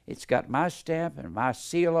stamp and my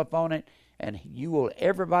seal up on it, and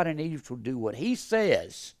everybody in Egypt will do what he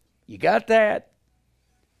says. You got that?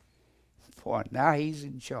 For now he's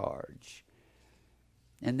in charge.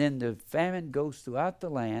 And then the famine goes throughout the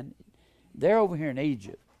land. They're over here in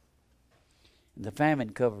Egypt. And the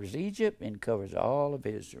famine covers Egypt and covers all of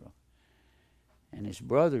Israel. And his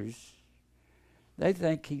brothers, they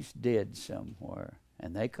think he's dead somewhere.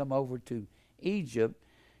 And they come over to Egypt.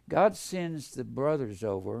 God sends the brothers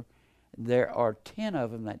over. There are 10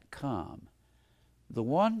 of them that come. The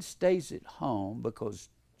one stays at home because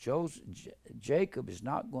Jacob is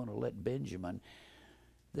not going to let Benjamin,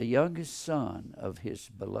 the youngest son of his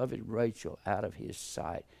beloved Rachel, out of his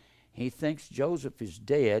sight. He thinks Joseph is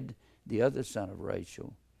dead, the other son of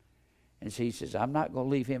Rachel. And so he says, I'm not going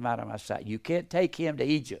to leave him out of my sight. You can't take him to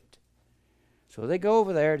Egypt. So they go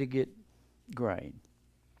over there to get grain.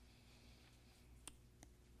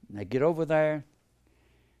 And they get over there,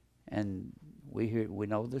 and we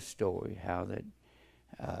know the story, how that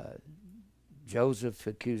Joseph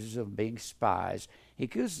accuses them of being spies. He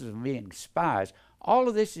accuses them of being spies. All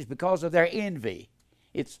of this is because of their envy.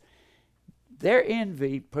 Their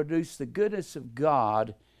envy produced the goodness of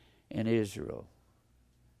God in Israel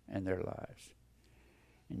and their lives.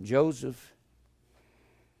 And Joseph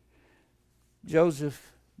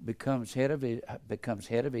becomes head of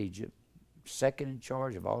Egypt, second in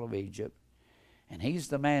charge of all of Egypt, and he's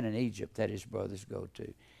the man in Egypt that his brothers go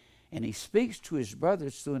to. And he speaks to his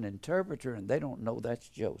brothers through an interpreter, and they don't know that's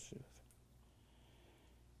Joseph.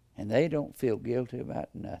 And they don't feel guilty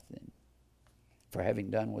about nothing for having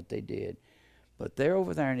done what they did. But they're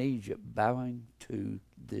over there in Egypt bowing to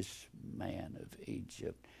this man of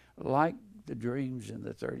Egypt, like the dreams in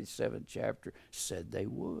the 37th chapter said they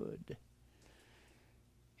would.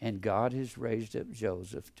 And God has raised up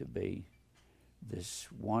Joseph to be this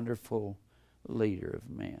wonderful leader of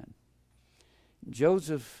men.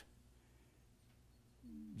 Joseph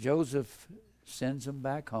sends them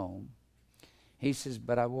back home. He says,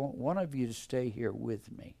 but I want one of you to stay here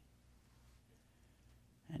with me.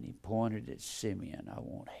 And he pointed at Simeon. I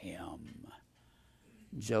want him.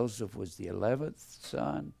 Joseph was the 11th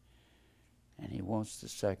son, and he wants the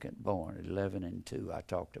second born, 11 and 2. I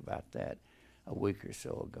talked about that a week or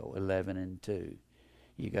so ago, 11 and 2.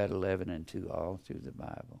 You got 11 and 2 all through the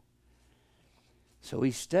Bible. So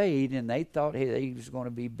he stayed, and they thought he was going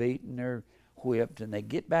to be beaten or whipped, and they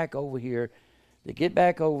get back over here. They get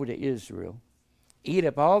back over to Israel, eat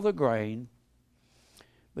up all the grain.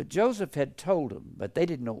 But Joseph had told them, but they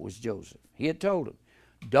didn't know it was Joseph. He had told them,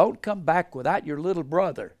 don't come back without your little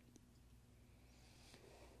brother.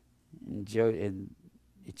 And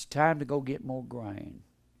it's time to go get more grain.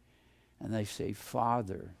 And they say,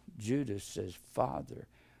 Father, Judas says, Father,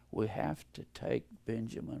 we have to take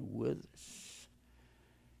Benjamin with us.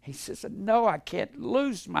 He says, no, I can't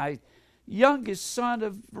lose my youngest son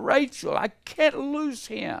of Rachel. I can't lose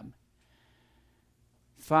him.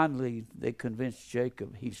 Finally, they convinced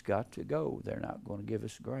Jacob he's got to go. They're not going to give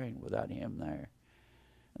us grain without him there.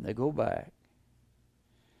 And they go back.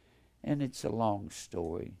 And it's a long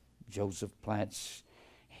story. Joseph plants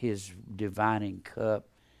his divining cup,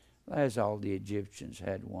 as all the Egyptians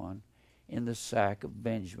had one, in the sack of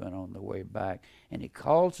Benjamin on the way back. And he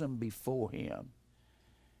calls them before him.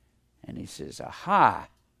 And he says, aha,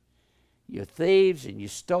 you thieves, and you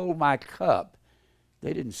stole my cup.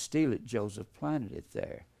 They didn't steal it. Joseph planted it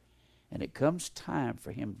there. And it comes time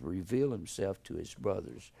for him to reveal himself to his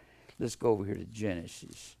brothers. Let's go over here to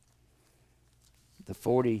Genesis, the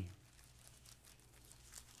 46th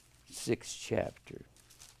chapter.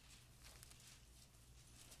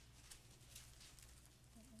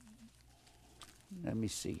 Let me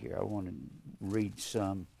see here. I want to read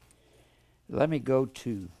some. Let me go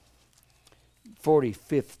to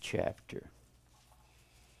 45th chapter.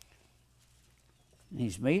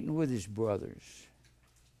 He's meeting with his brothers.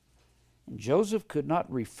 And Joseph could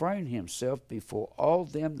not refrain himself before all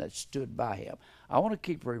them that stood by him. I want to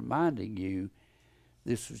keep reminding you,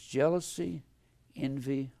 this was jealousy,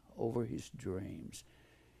 envy over his dreams.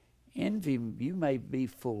 Envy, you may be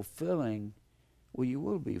fulfilling, well, you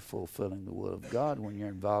will be fulfilling the will of God when you're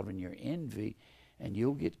involved in your envy, and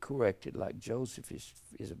you'll get corrected like Joseph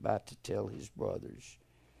is about to tell his brothers.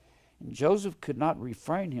 And Joseph could not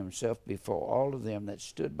refrain himself before all of them that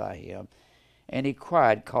stood by him, and he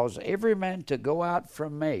cried, cause every man to go out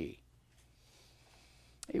from me.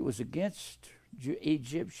 It was against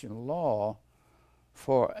Egyptian law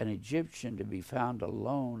for an Egyptian to be found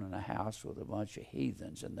alone in a house with a bunch of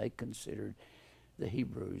heathens, and they considered the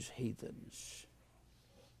Hebrews heathens.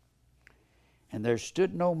 And there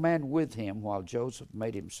stood no man with him while Joseph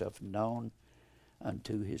made himself known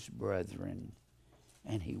unto his brethren,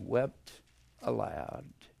 and he wept aloud.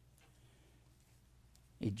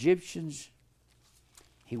 He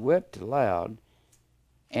wept aloud,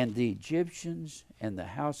 and the Egyptians and the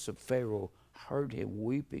house of Pharaoh heard him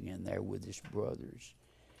weeping in there with his brothers.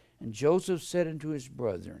 And Joseph said unto his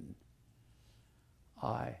brethren,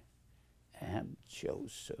 I am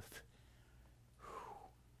Joseph.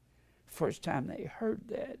 First time they heard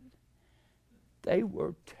that, they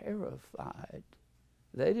were terrified.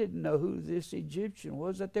 They didn't know who this Egyptian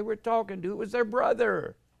was that they were talking to. It was their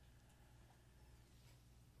brother.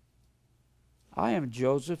 I am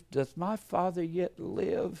Joseph. Doth my father yet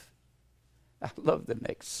live? I love the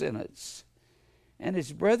next sentence. And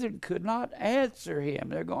his brethren could not answer him.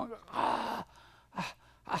 They're going,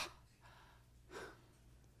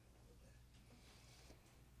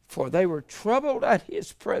 For they were troubled at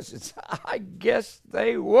his presence. I guess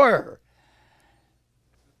they were.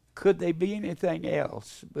 Could they be anything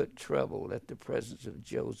else but troubled at the presence of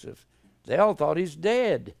Joseph? They all thought he's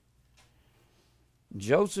dead.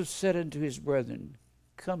 Joseph said unto his brethren,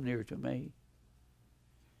 come near to me,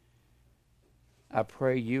 I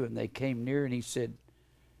pray you. And they came near, and he said,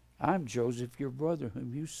 I'm Joseph, your brother,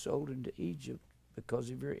 whom you sold into Egypt because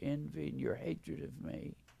of your envy and your hatred of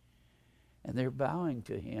me. And they're bowing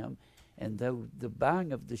to him. And though the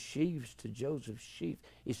bowing of the sheaves to Joseph's sheaf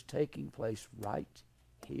is taking place right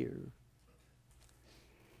here.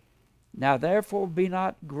 Now therefore be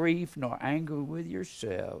not grieved nor angry with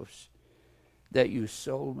yourselves that you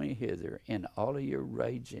sold me hither in all of your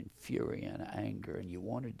rage and fury and anger, and you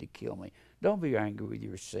wanted to kill me. Don't be angry with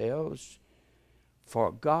yourselves,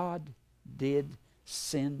 for God did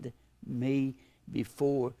send me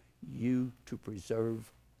before you to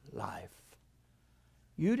preserve life.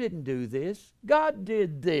 You didn't do this. God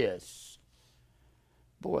did this.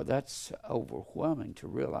 Boy, that's overwhelming to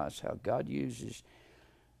realize how God uses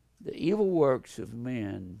the evil works of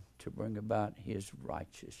men to bring about his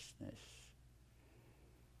righteousness.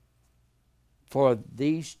 For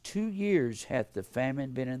these 2 years hath the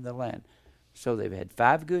famine been in the land. So they've had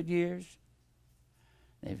 5 good years.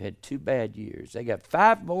 They've had 2 bad years. They got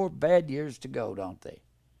 5 more bad years to go, don't they?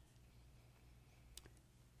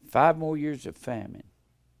 5 more years of famine.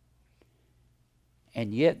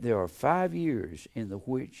 And yet there are 5 years in the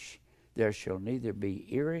which there shall neither be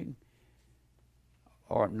earing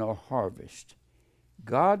nor harvest.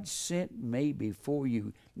 God sent me before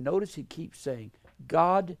you. Notice he keeps saying,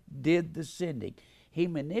 God did the sending. He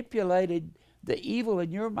manipulated the evil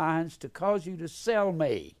in your minds to cause you to sell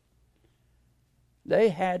me. They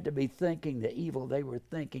had to be thinking the evil they were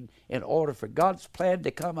thinking in order for God's plan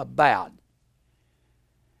to come about.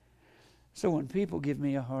 So when people give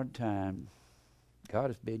me a hard time, God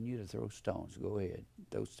has bidden you to throw stones. Go ahead,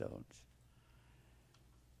 throw stones.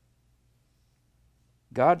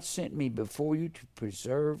 God sent me before you to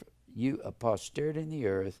preserve you a posterity in the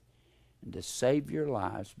earth and to save your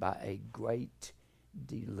lives by a great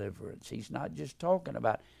deliverance. He's not just talking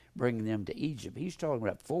about bringing them to Egypt. He's talking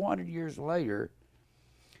about 400 years later,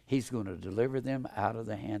 he's going to deliver them out of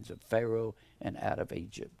the hands of Pharaoh and out of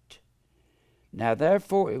Egypt. Now,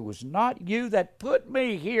 therefore, it was not you that put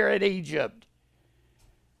me here in Egypt.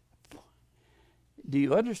 Do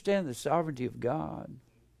you understand the sovereignty of God?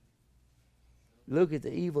 look at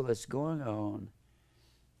the evil that's going on.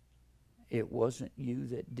 It wasn't you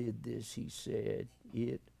that did this, he said.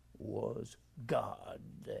 It was God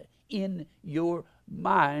in your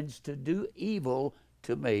minds to do evil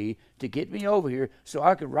to me, to get me over here so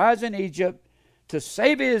I could rise in Egypt to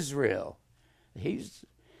save Israel. He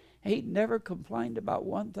never complained about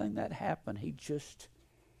one thing that happened. He just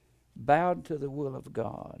bowed to the will of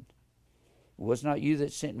God. It was not you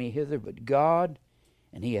that sent me hither, but God,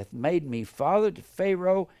 and he hath made me father to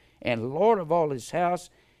Pharaoh, and Lord of all his house,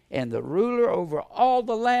 and the ruler over all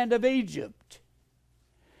the land of Egypt.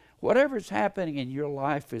 Whatever's happening in your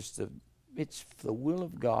life it's the will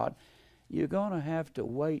of God. You're going to have to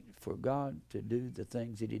wait for God to do the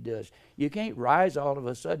things that he does. You can't rise all of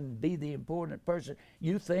a sudden and be the important person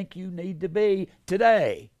you think you need to be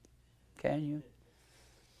today. Can you?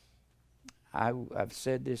 I've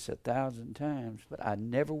said this 1,000 times, but I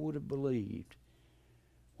never would have believed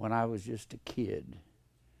when I was just a kid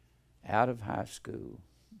out of high school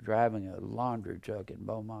driving a laundry truck in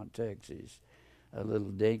Beaumont, Texas, a little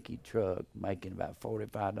dinky truck making about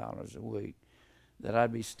 $45 a week, that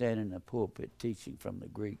I'd be standing in the pulpit teaching from the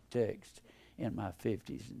Greek text in my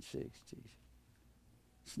 50s and 60s.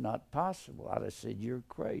 It's not possible. I'd have said, you're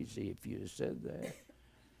crazy if you'd have said that.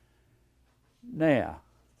 Now,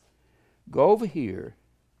 go over here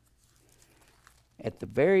at the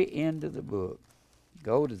very end of the book.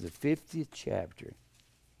 Go to the 50th chapter.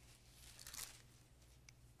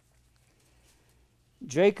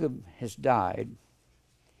 Jacob has died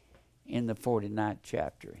in the 49th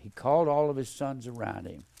chapter. He called all of his sons around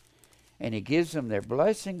him, and he gives them their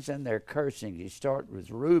blessings and their cursings. He starts with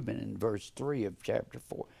Reuben in verse 3 of chapter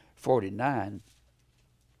 49.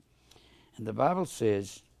 And the Bible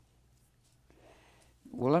says,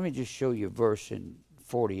 well, let me just show you a verse in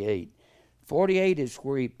 48. 48 is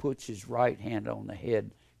where he puts his right hand on the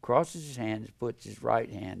head, crosses his hands, puts his right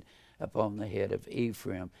hand upon the head of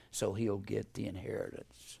Ephraim, so he'll get the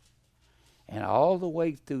inheritance. And all the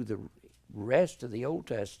way through the rest of the Old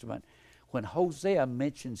Testament, when Hosea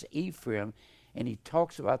mentions Ephraim and he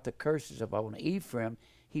talks about the curses upon Ephraim,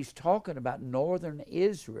 he's talking about northern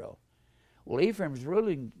Israel. Well, Ephraim's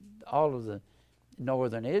ruling all of the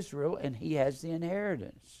northern Israel, and he has the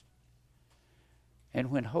inheritance. And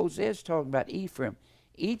when Hosea's talking about Ephraim,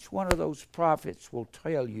 each one of those prophets will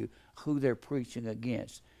tell you who they're preaching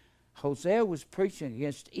against. Hosea was preaching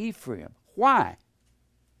against Ephraim. Why?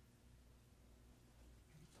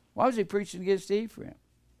 Why was he preaching against Ephraim?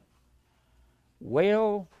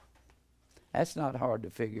 Well, that's not hard to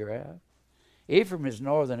figure out. Ephraim is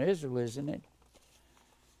northern Israel, isn't it?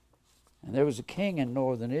 And there was a king in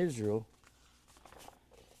northern Israel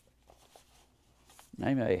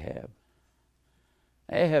named Ahab.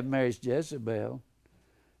 Ahab marries Jezebel,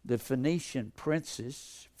 the Phoenician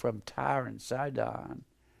princess from Tyre and Sidon,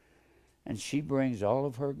 and she brings all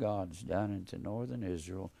of her gods down into northern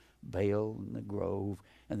Israel, Baal and the grove,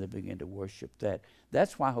 and they begin to worship that.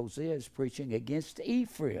 That's why Hosea is preaching against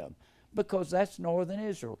Ephraim, because that's northern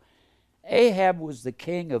Israel. Ahab was the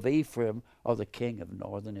king of Ephraim, or the king of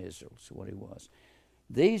northern Israel. That's what he was.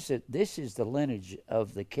 This is the lineage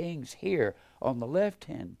of the kings here on the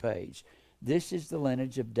left-hand page. This is the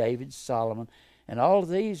lineage of David, Solomon, and all of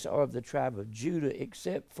these are of the tribe of Judah,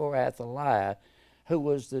 except for Athaliah, who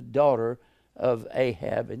was the daughter of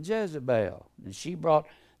Ahab and Jezebel. And she brought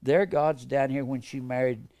their gods down here when she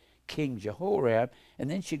married King Jehoram, and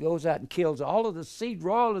then she goes out and kills all of the seed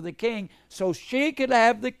royal of the king so she could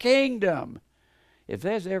have the kingdom. If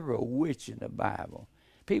there's ever a witch in the Bible,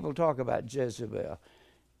 people talk about Jezebel.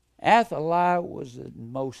 Athaliah was the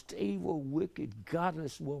most evil, wicked,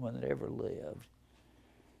 godless woman that ever lived.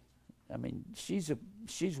 I mean, she's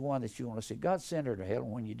one that you want to see. God sent her to hell,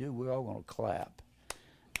 and when you do, we're all going to clap.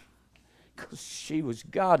 Because she was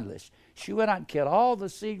godless. She went out and killed all the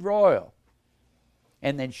seed royal.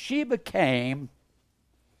 And then she became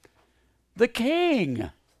the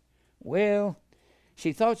king. Well,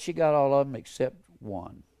 she thought she got all of them except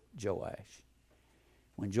one, Joash.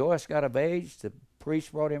 When Joash got of age, the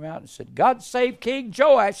priest brought him out and said, God save King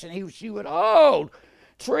Joash. And she went, oh,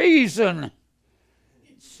 treason.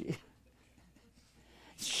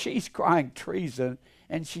 She's crying treason,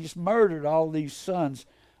 and she's murdered all these sons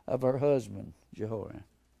of her husband, Jehoram.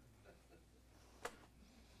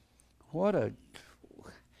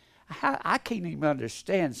 I can't even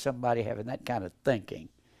understand somebody having that kind of thinking.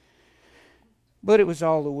 But it was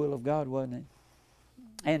all the will of God, wasn't it?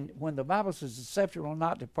 And when the Bible says the scepter will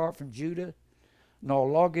not depart from Judah,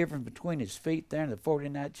 nor lawgiver between his feet, there in the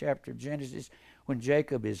 49th chapter of Genesis, when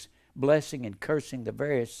Jacob is blessing and cursing the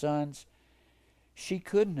various sons, she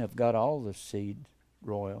couldn't have got all the seed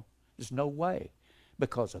royal. There's no way.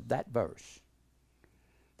 because of that verse.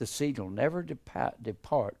 The seed will never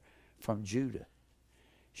depart from Judah.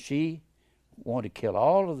 She wanted to kill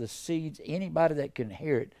all of the seeds, anybody that could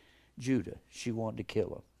inherit Judah. She wanted to kill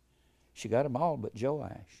them. She got them all but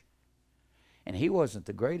Joash. And he wasn't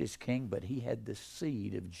the greatest king, but he had the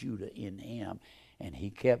seed of Judah in him. And he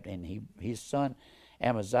kept, and his son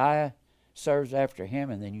Amaziah serves after him,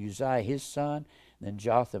 and then Uzziah his son, then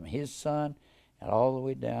Jotham his son, and all the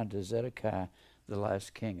way down to Zedekiah, the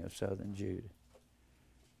last king of southern Judah.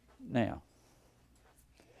 Now,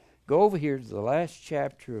 go over here to the last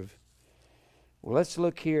chapter of, well, let's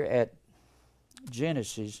look here at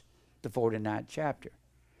Genesis, the 49th chapter.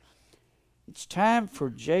 It's time for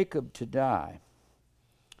Jacob to die.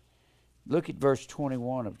 Look at verse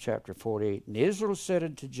 21 of chapter 48. And Israel said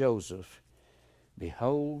unto Joseph,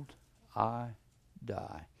 Behold, I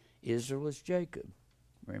die. Israel is Jacob,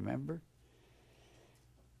 remember?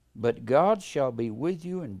 But God shall be with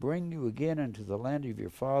you and bring you again unto the land of your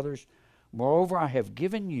fathers. Moreover, I have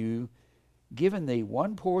given thee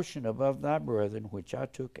one portion above thy brethren, which I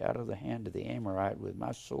took out of the hand of the Amorite with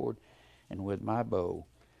my sword and with my bow.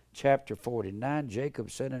 Chapter 49,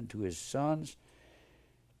 Jacob said unto his sons,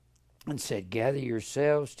 and said, Gather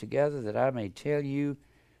yourselves together, that I may tell you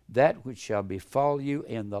that which shall befall you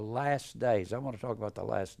in the last days. I want to talk about the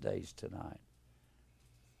last days tonight.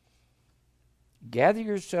 Gather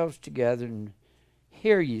yourselves together, and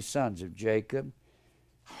hear ye, sons of Jacob.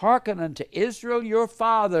 Hearken unto Israel your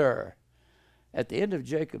father. At the end of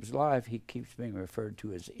Jacob's life, he keeps being referred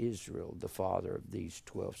to as Israel, the father of these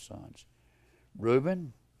 12 sons.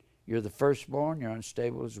 Reuben, you're the firstborn, you're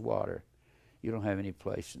unstable as water. You don't have any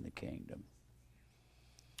place in the kingdom.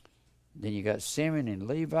 Then you got Simeon and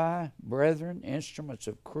Levi, brethren, instruments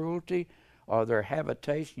of cruelty, or their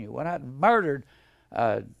habitation. You went out and murdered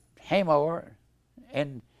Hamor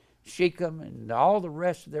and Shechem and all the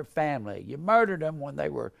rest of their family. You murdered them when they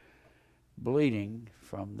were bleeding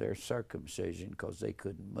from their circumcision because they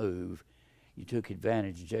couldn't move. You took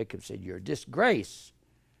advantage. Jacob said, You're a disgrace.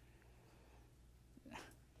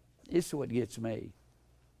 This is what gets me.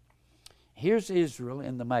 Here's Israel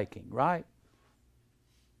in the making, right?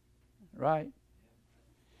 Right?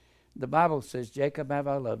 The Bible says, Jacob have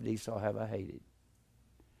I loved, Esau have I hated.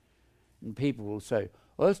 And people will say,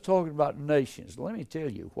 well, let's talk about nations. Let me tell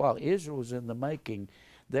you, while Israel was in the making,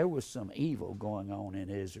 there was some evil going on in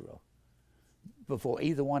Israel. Before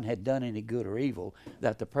either one had done any good or evil,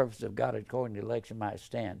 that the purpose of God according to election might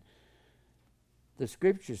stand. The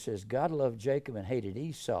scripture says God loved Jacob and hated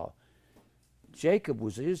Esau. Jacob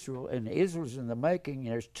was Israel, and Israel's in the making.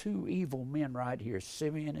 There's two evil men right here,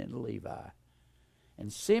 Simeon and Levi.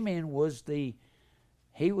 And Simeon was the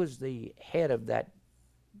head of that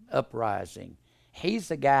uprising. He's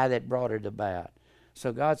the guy that brought it about.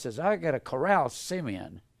 So God says, I got to corral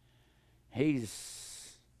Simeon.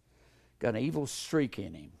 He's got an evil streak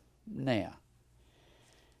in him. Now,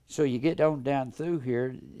 so you get on down through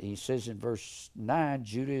here, he says in verse 9,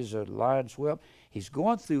 Judah is a lion's whelp. He's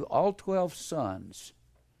going through all 12 sons.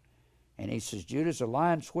 And he says, Judah is a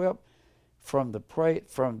lion's whelp. From the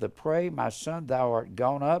prey, my son, thou art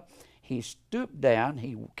gone up. He stooped down,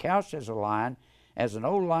 he couched as a lion. As an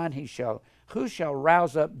old lion, who shall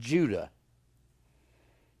rouse up Judah?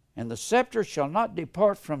 And the scepter shall not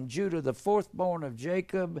depart from Judah, the fourthborn of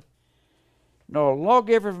Jacob, nor a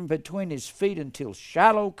lawgiver from between his feet until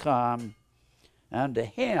Shiloh come. Unto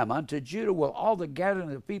him, unto Judah, will all the gathering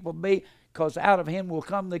of the people be, because out of him will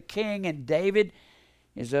come the king. And David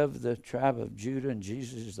is of the tribe of Judah, and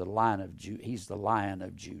Jesus is the Lion of Judah. He's the Lion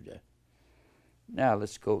of Judah. Now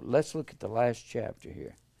let's look at the last chapter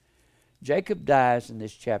here. Jacob dies in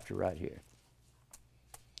this chapter right here.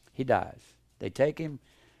 He dies. They take him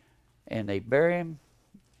and they bury him.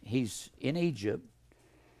 He's in Egypt,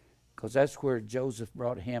 because that's where Joseph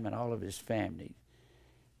brought him and all of his family.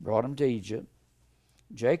 Brought him to Egypt.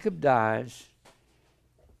 Jacob dies,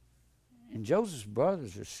 and Joseph's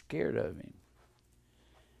brothers are scared of him.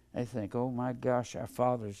 They think, oh my gosh, our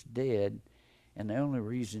father's dead, and the only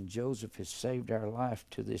reason Joseph has saved our life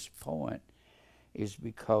to this point is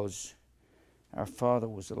because our father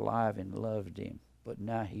was alive and loved him, but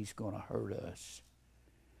now he's going to hurt us.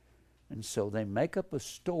 And so they make up a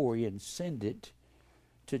story and send it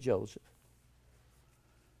to Joseph.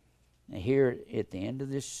 And here at the end of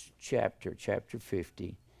this chapter, chapter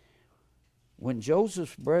 50, when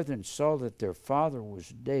Joseph's brethren saw that their father was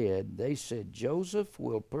dead, they said, Joseph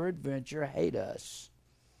will peradventure hate us,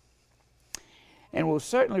 and will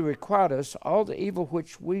certainly requite us all the evil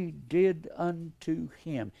which we did unto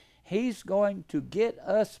him. He's going to get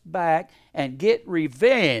us back and get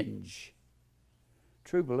revenge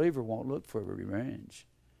True believer won't look for revenge.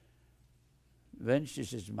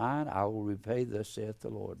 Vengeance is mine, I will repay, thus saith the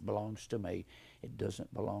Lord. It belongs to me. It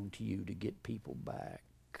doesn't belong to you to get people back.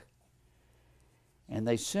 And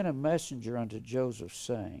they sent a messenger unto Joseph,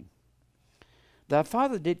 saying, Thy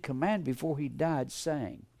father did command before he died,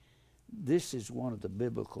 saying, this is one of the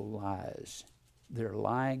biblical lies. They're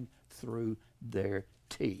lying through their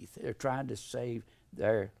teeth. They're trying to save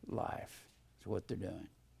their life. That's what they're doing.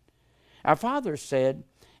 Our father said,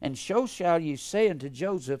 and so shall you say unto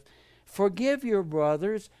Joseph, Forgive your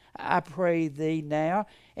brothers, I pray thee now,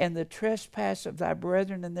 and the trespass of thy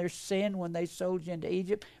brethren and their sin when they sold you into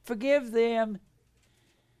Egypt. Forgive them.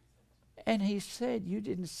 And he said, You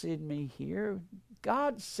didn't send me here.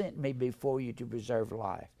 God sent me before you to preserve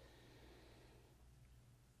life.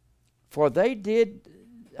 For they did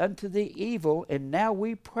unto thee evil, and now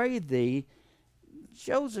we pray thee.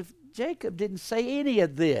 Jacob didn't say any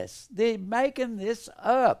of this. They're making this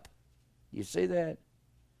up. You see that?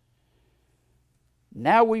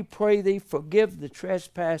 Now we pray thee, forgive the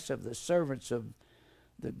trespass of the servants of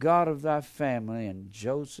the God of thy family. And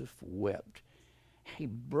Joseph wept. He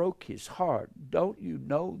broke his heart. Don't you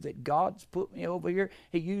know that God's put me over here?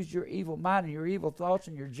 He used your evil mind and your evil thoughts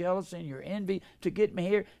and your jealousy and your envy to get me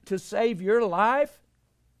here to save your life?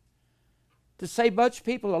 To save much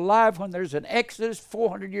people alive when there's an Exodus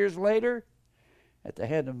 400 years later at the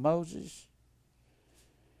hand of Moses?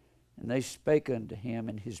 And they spake unto him,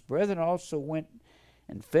 and his brethren also went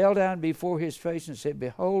and fell down before his face and said,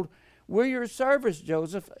 Behold, we're your servants,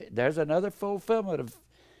 Joseph. There's another fulfillment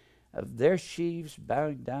of their sheaves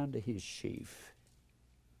bowing down to his sheaf.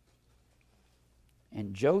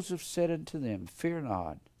 And Joseph said unto them, Fear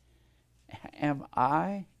not, am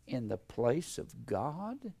I in the place of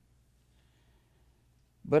God?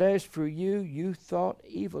 But as for you, you thought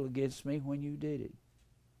evil against me when you did it.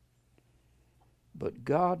 But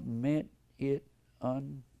God meant it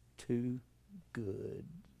unto good.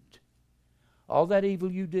 All that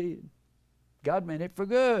evil you did, God meant it for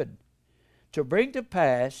good, to bring to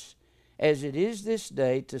pass, as it is this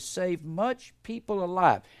day, to save much people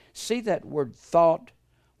alive. See that word thought,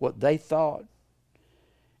 what they thought,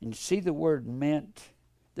 and see the word meant.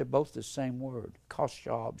 They're both the same word.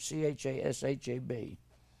 Chashab, C-H-A-S-H-A-B.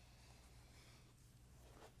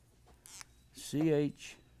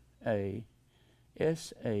 C-H-A-S-H-A-B.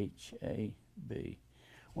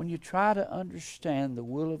 When you try to understand the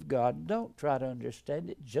will of God, don't try to understand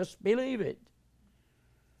it, just believe it.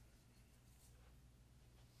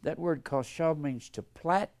 That word chashab means to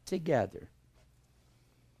plait together.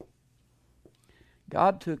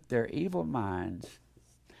 God took their evil minds.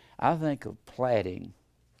 I think of plaiting.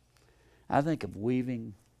 I think of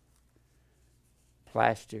weaving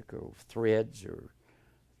plastic or threads or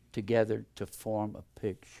together to form a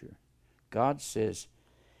picture. God says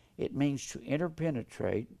it means to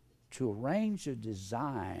interpenetrate, to arrange a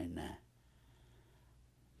design.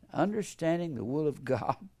 Understanding the will of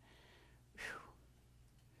God.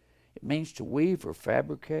 It means to weave or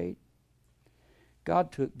fabricate.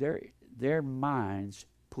 God took their minds,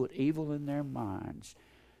 put evil in their minds,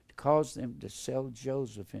 to cause them to sell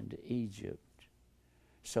Joseph into Egypt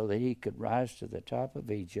so that he could rise to the top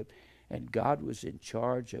of Egypt. And God was in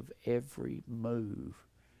charge of every move.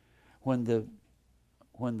 When the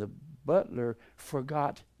butler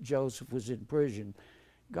forgot Joseph was in prison,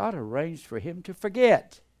 God arranged for him to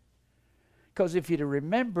forget. Because if he'd have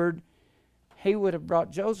remembered, he would have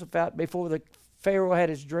brought Joseph out before the Pharaoh had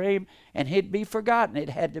his dream, and he'd be forgotten. It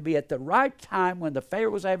had to be at the right time when the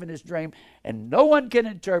Pharaoh was having his dream, and no one can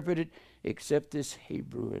interpret it except this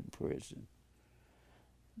Hebrew in prison.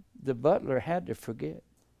 The butler had to forget.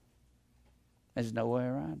 There's no way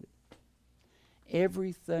around it.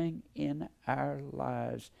 Everything in our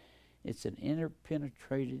lives, it's an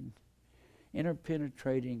interpenetrating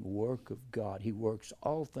work of God. He works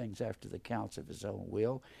all things after the counts of his own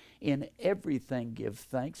will. In everything give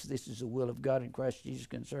thanks. This is the will of God in Christ Jesus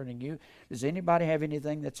concerning you. Does anybody have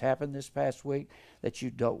anything that's happened this past week that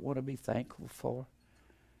you don't want to be thankful for?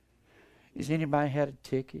 Has anybody had a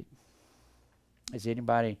ticket? Has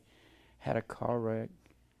anybody had a car wreck?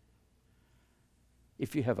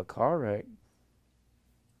 If you have a car wreck,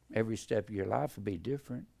 every step of your life will be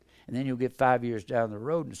different. And then you'll get 5 years down the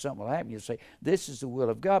road and something will happen. You'll say, this is the will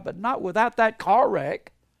of God, but not without that car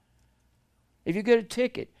wreck. If you get a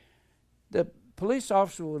ticket, the police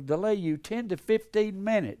officer will delay you 10 to 15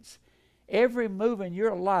 minutes. Every move in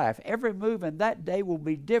your life, every move in that day will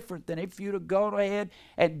be different than if you'd have gone ahead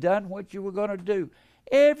and done what you were going to do.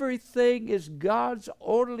 Everything is God's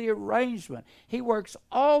orderly arrangement. He works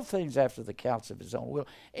all things after the counts of his own will.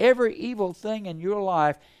 Every evil thing in your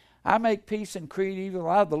life, I make peace and create evil.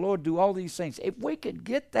 I, the Lord, do all these things. If we could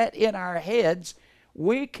get that in our heads,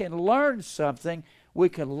 we can learn something. We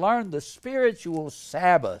can learn the spiritual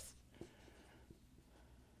Sabbath.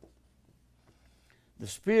 The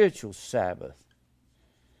spiritual Sabbath.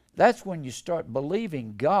 That's when you start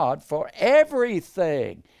believing God for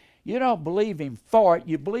everything. You don't believe Him for it.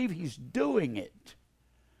 You believe He's doing it.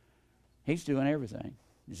 He's doing everything.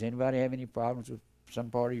 Does anybody have any problems with some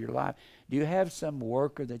part of your life? Do you have some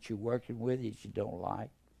worker that you're working with that you don't like?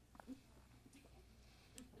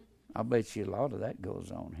 I bet you a lot of that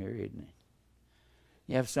goes on here, isn't it?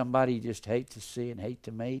 You have somebody you just hate to see and hate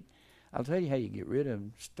to meet. I'll tell you how you get rid of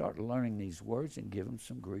them. Start learning these words and give them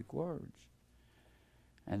some Greek words.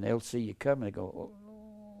 And they'll see you coming and go,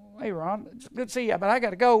 oh, hey, Ron, it's good to see you, but I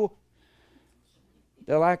got to go.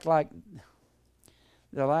 They'll act like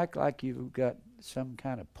you've got some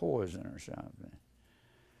kind of poison or something.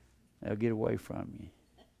 They'll get away from you.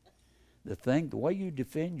 The way you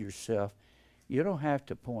defend yourself, you don't have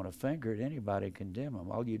to point a finger at anybody and condemn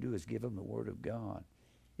them. All you do is give them the Word of God.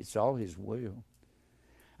 It's all His will.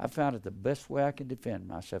 I found that the best way I can defend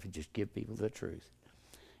myself is just give people the truth.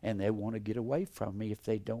 And they want to get away from me if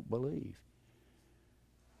they don't believe.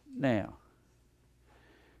 Now,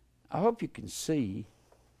 I hope you can see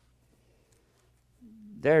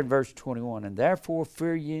there in verse 21, and therefore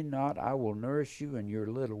fear ye not, I will nourish you and your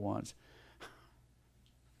little ones.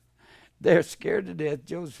 They're scared to death.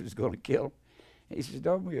 Joseph's going to kill them. He says,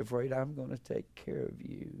 don't be afraid. I'm going to take care of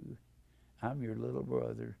you. I'm your little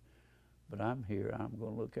brother, but I'm here. I'm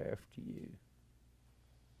going to look after you.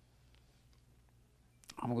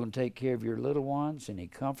 I'm going to take care of your little ones. And he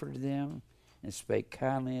comforted them and spake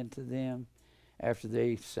kindly unto them after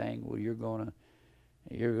they sang, well, you're going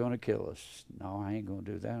to kill us. No, I ain't going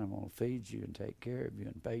to do that. I'm going to feed you and take care of you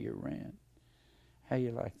and pay your rent. How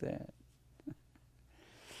you like that?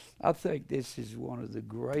 I think this is one of the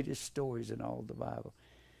greatest stories in all the Bible.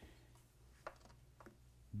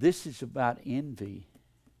 This is about envy.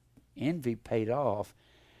 Envy paid off.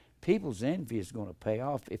 People's envy is going to pay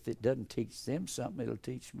off. If it doesn't teach them something, it'll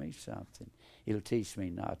teach me something. It'll teach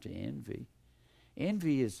me not to envy.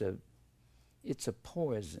 Envy is it's a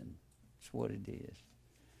poison. That's what it is.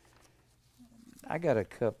 I got a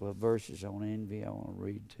couple of verses on envy I want to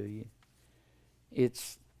read to you.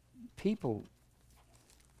 It's people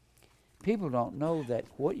don't know that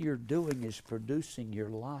what you're doing is producing your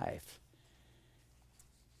life.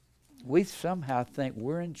 We somehow think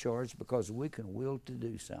we're in charge because we can will to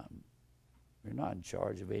do something. You're not in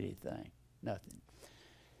charge of anything. Nothing.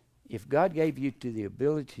 If God gave you the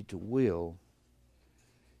ability to will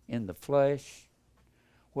in the flesh,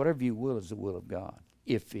 whatever you will is the will of God.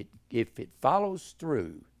 If it follows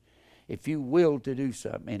through, if you will to do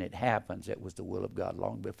something and it happens, it was the will of God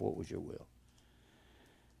long before it was your will.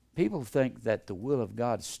 People think that the will of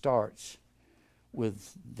God starts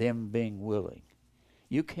with them being willing.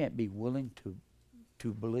 You can't be willing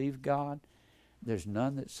to believe God. There's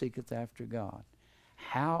none that seeketh after God.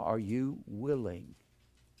 How are you willing?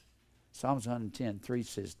 Psalms 110:3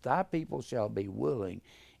 says, thy people shall be willing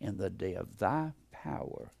in the day of thy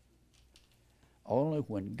power. Only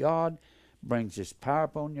when God brings His power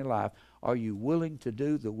upon your life are you willing to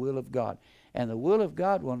do the will of God. And the will of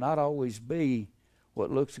God will not always be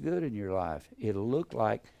what looks good in your life. It'll look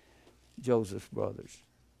like Joseph's brothers.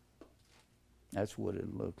 That's what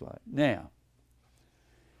it'll look like. Now,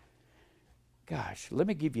 gosh, let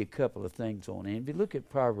me give you a couple of things on envy. Look at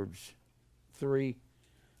Proverbs 3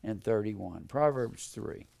 and 31. Proverbs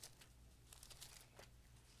 3.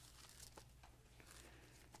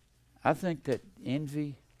 I think that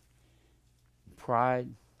envy, pride,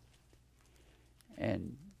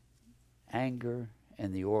 and anger,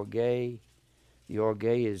 and the orge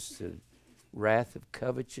is the wrath of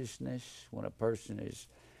covetousness, when a person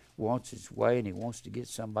wants his way and he wants to get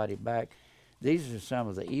somebody back. These are some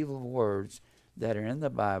of the evil words that are in the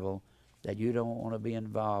Bible that you don't want to be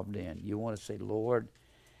involved in. You want to say, Lord,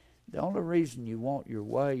 the only reason you want your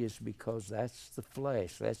way is because that's the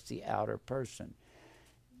flesh, that's the outer person.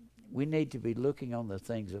 We need to be looking on the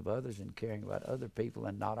things of others and caring about other people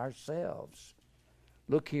and not ourselves.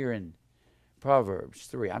 Look here in Proverbs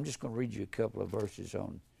 3. I'm just going to read you a couple of verses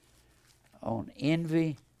on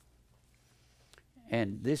envy.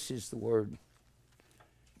 And this is the word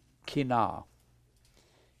kinah.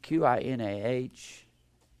 Q-I-N-A-H.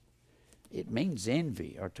 It means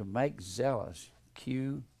envy or to make zealous.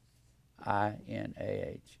 Q-I-N-A-H.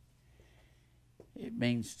 It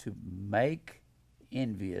means to make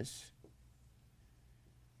envious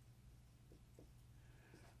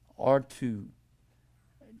or to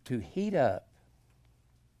heat up.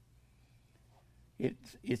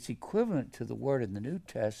 It's equivalent to the word in the New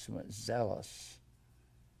Testament, zealous.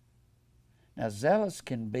 Now, zealous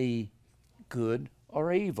can be good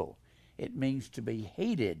or evil. It means to be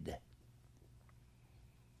hated.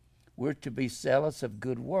 We're to be zealous of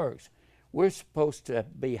good works. We're supposed to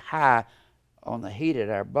be high on the heat of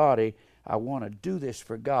our body. I want to do this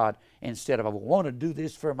for God instead of I want to do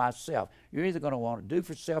this for myself. You're either going to want to do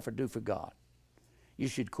for self or do for God. You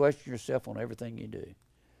should question yourself on everything you do.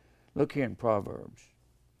 Look here in Proverbs.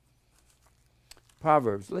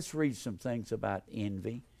 Let's read some things about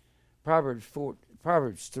envy. Proverbs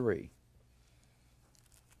 3.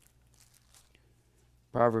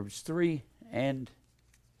 Proverbs 3 and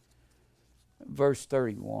verse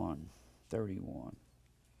 31.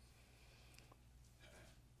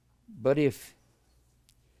 But if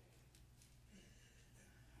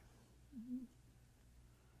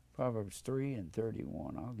Proverbs 3 and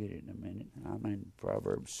 31, I'll get it in a minute. I'm in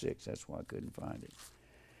Proverbs 6, that's why I couldn't find it.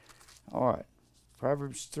 All right,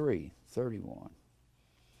 Proverbs 3, 31.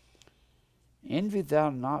 Envy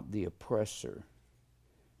thou not the oppressor,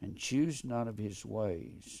 and choose none of his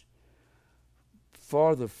ways.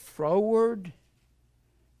 For the froward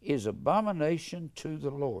is abomination to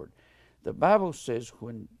the Lord. The Bible says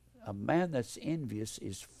when a man that's envious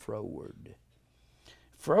is froward.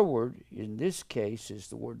 Froward, in this case, is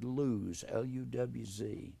the word lose,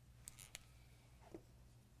 L-U-W-Z.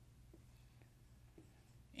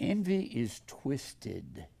 Envy is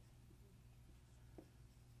twisted.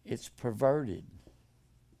 It's perverted.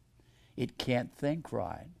 It can't think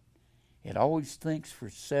right. It always thinks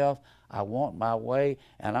for self. I want my way,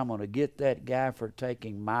 and I'm going to get that guy for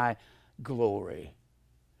taking my glory.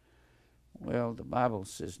 Well, the Bible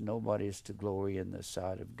says nobody is to glory in the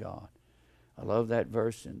sight of God. I love that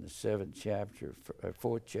verse in the 4th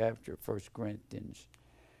chapter of 1 Corinthians,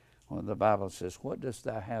 when the Bible says, what dost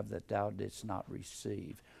thou have that thou didst not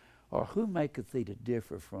receive? Or who maketh thee to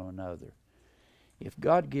differ from another? If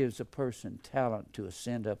God gives a person talent to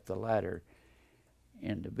ascend up the ladder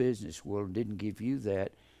in the business world and didn't give you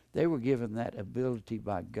that, they were given that ability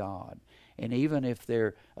by God. And even if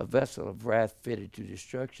they're a vessel of wrath fitted to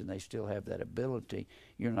destruction, they still have that ability.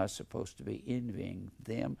 You're not supposed to be envying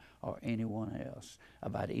them or anyone else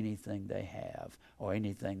about anything they have or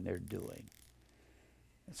anything they're doing.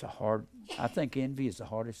 I think envy is the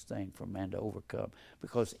hardest thing for man to overcome,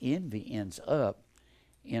 because envy ends up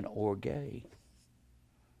in orge.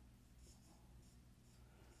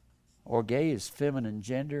 Orge is feminine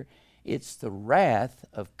gender. It's the wrath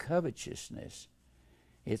of covetousness.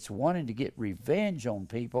 It's wanting to get revenge on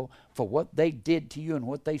people for what they did to you and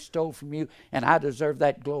what they stole from you, and I deserve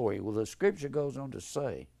that glory. Well, the scripture goes on to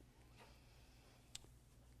say,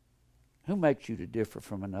 who makes you to differ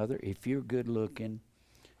from another? If you're good looking,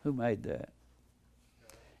 who made that?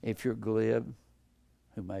 If you're glib,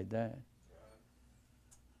 who made that?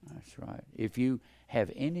 That's right. If you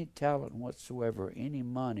have any talent whatsoever, any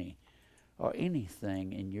money, or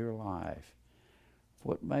anything in your life,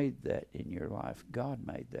 what made that in your life? God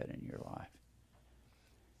made that in your life.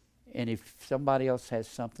 And if somebody else has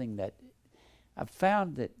something that, I've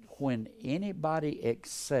found that when anybody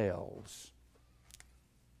excels,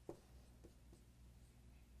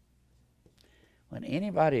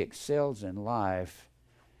 in life,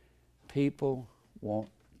 people want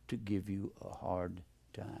to give you a hard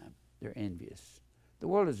time. They're envious. The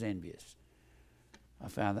world is envious. I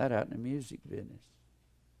found that out in the music business.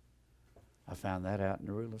 I found that out in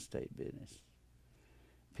the real estate business.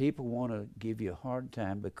 People want to give you a hard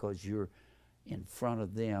time because you're in front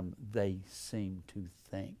of them, they seem to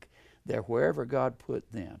think. They're wherever God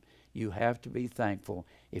put them. You have to be thankful.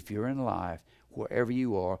 If you're in life, wherever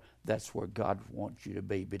you are, that's where God wants you to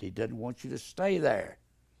be. But He doesn't want you to stay there.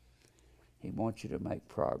 He wants you to make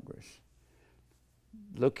progress.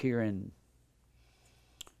 Look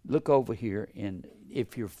over here, and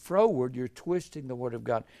if you're froward, you're twisting the Word of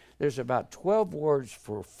God. There's about 12 words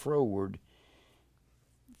for froward.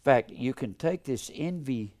 In fact, you can take this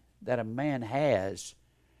envy that a man has,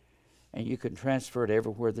 and you can transfer it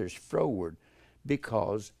everywhere there's froward,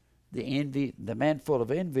 because the man full of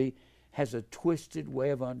envy has a twisted way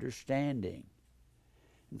of understanding.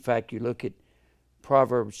 In fact, you look at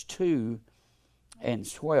Proverbs 2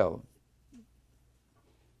 and 12.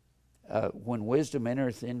 When wisdom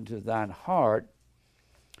entereth into thine heart,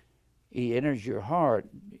 he enters your heart.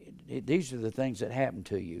 These are the things that happen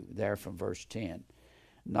to you, there from verse 10.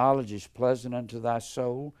 Knowledge is pleasant unto thy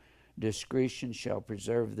soul. Discretion shall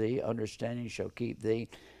preserve thee. Understanding shall keep thee.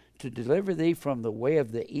 To deliver thee from the way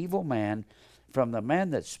of the evil man, from the man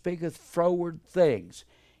that speaketh froward things.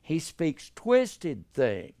 He speaks twisted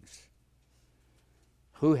things.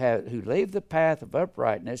 who leave the path of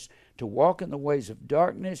uprightness to walk in the ways of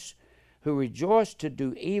darkness, who rejoice to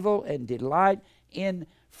do evil and delight in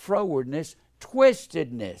frowardness,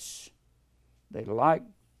 twistedness. They like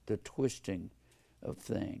the twisting of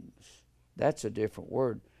things. That's a different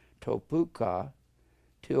word. Topuka,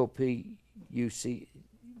 T-O-P-U-C-U-K-A-H.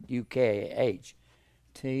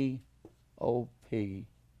 T-O-P-U-K-A-H.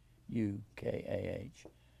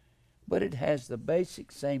 But it has the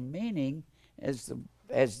basic same meaning as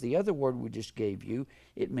the other word we just gave you.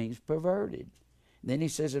 It means perverted. Then he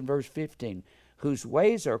says in verse 15, whose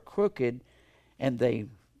ways are crooked, and they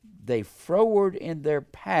froward in their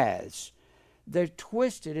paths. They're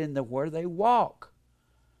twisted in where they walk.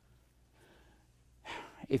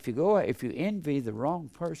 If you envy the wrong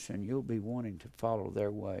person, you'll be wanting to follow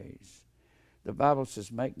their ways. The Bible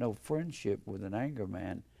says, make no friendship with an angry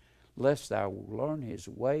man, lest thou learn his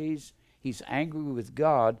ways. He's angry with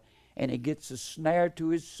God, and it gets a snare to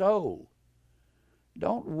his soul.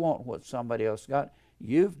 Don't want what somebody else got.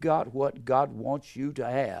 You've got what God wants you to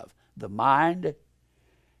have, the mind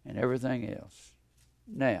and everything else.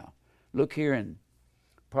 Now, look here in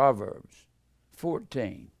Proverbs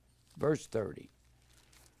 14, verse 30.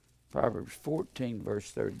 Proverbs 14,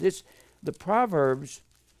 verse 30. The Proverbs,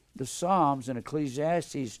 the Psalms, and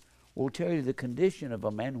Ecclesiastes will tell you the condition of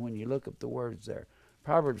a man when you look up the words there.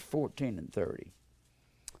 Proverbs 14 and 30.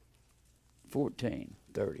 14,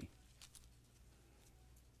 30.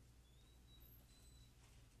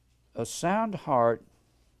 A sound heart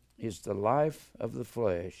is the life of the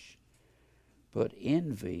flesh, but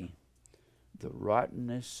envy the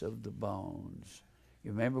rottenness of the bones.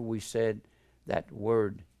 You remember we said that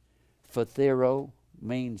word phthero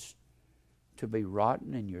means to be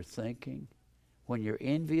rotten in your thinking. When you're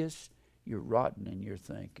envious, you're rotten in your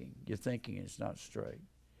thinking. Your thinking is not straight.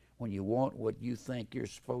 When you want what you think you're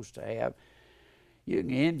supposed to have, you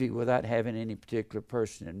can envy without having any particular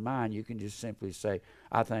person in mind. You can just simply say,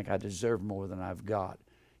 I think I deserve more than I've got.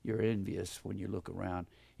 You're envious when you look around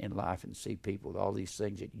in life and see people with all these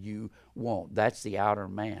things that you want. That's the outer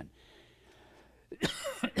man.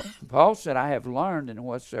 Paul said, I have learned in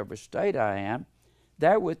whatsoever state I am,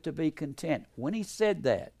 therewith to be content. When he said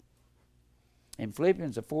that, in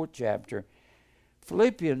Philippians, the 4th chapter,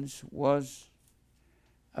 Philippians was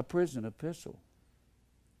a prison epistle.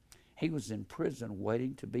 He was in prison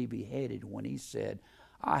waiting to be beheaded when he said,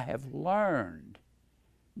 I have learned.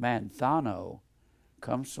 Manthano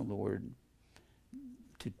comes from the word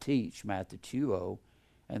to teach, mathetuo,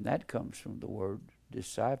 and that comes from the word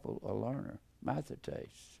disciple, a learner,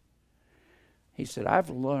 mathetes. He said, I've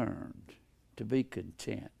learned to be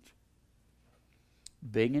content,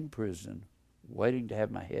 being in prison, waiting to have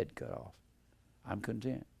my head cut off. I'm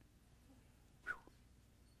content.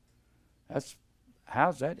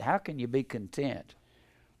 How's that? How can you be content?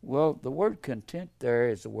 Well, the word content there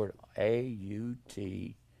is the word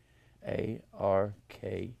A-U-T-A-R-K-E-S.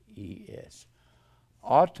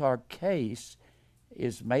 Autarkes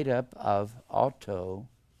is made up of auto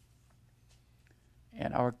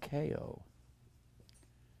and archeo.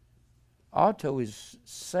 Auto is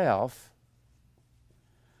self,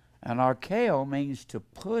 and archeo means to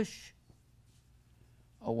push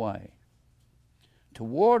away, to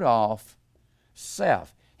ward off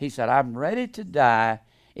self. He said, I'm ready to die.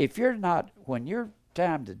 If you're not, when you're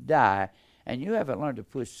time to die, and you haven't learned to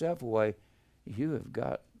push self away, you have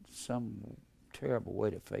got some terrible way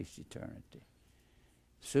to face eternity.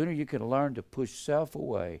 The sooner you can learn to push self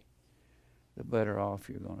away, the better off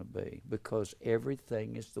you're going to be, because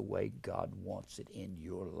everything is the way God wants it in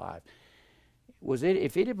your life.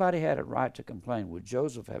 If anybody had a right to complain, would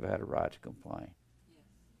Joseph have had a right to complain? Yes.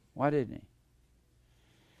 Why didn't he?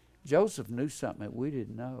 Joseph knew something that we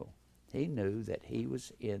didn't know. He knew that he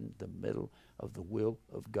was in the middle of the will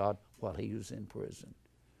of God while he was in prison.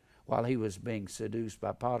 While he was being seduced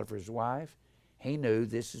by Potiphar's wife, he knew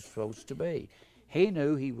this is supposed to be. He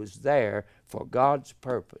knew he was there for God's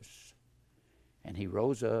purpose. And he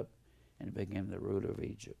rose up and became the ruler of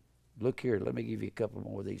Egypt. Look here, let me give you a couple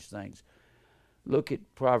more of these things. Look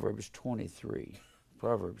at Proverbs 23.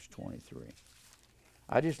 Proverbs 23.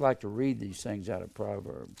 I just like to read these things out of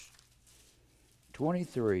Proverbs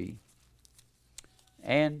 23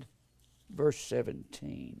 and verse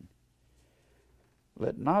 17.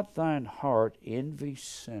 Let not thine heart envy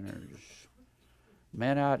sinners.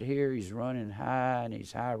 Man out here, he's running high and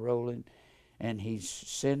he's high rolling and he's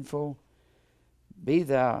sinful. Be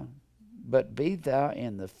thou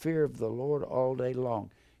in the fear of the Lord all day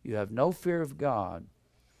long. You have no fear of God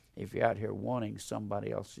if you're out here wanting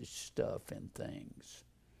somebody else's stuff and things.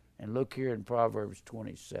 And look here in Proverbs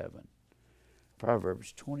 27.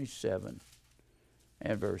 Proverbs 27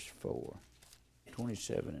 and verse 4.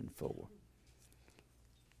 27 and 4.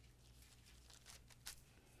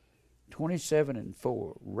 27 and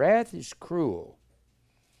 4. Wrath is cruel.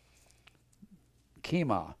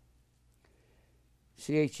 Chema.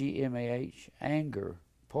 Chemah. Anger,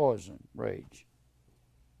 poison, rage.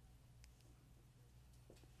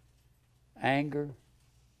 Anger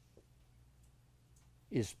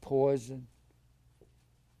is poison.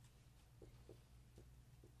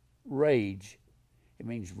 Rage. It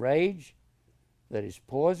means rage that is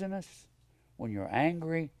poisonous. When you're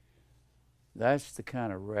angry, that's the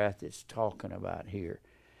kind of wrath it's talking about here.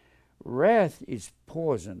 Wrath is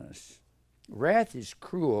poisonous. Wrath is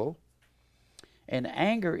cruel. And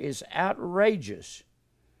anger is outrageous.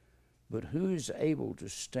 But who is able to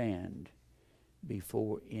stand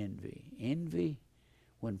before envy? Envy,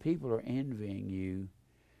 when people are envying you,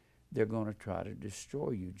 they're going to try to destroy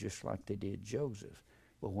you, just like they did Joseph.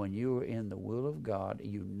 But when you are in the will of God,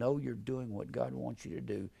 you know you're doing what God wants you to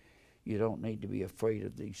do, you don't need to be afraid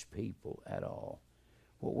of these people at all.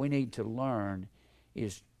 What we need to learn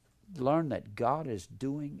is learn that God is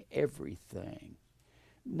doing everything.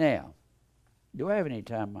 Now, do I have any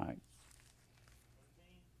time, Mike?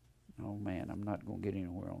 Oh, man, I'm not going to get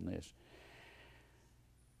anywhere on this.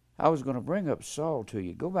 I was going to bring up Saul to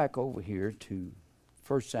you. Go back over here to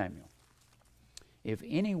 1 Samuel. If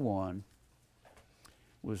anyone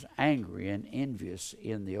was angry and envious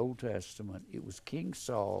in the Old Testament, it was King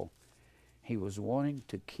Saul. He was wanting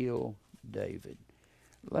to kill David.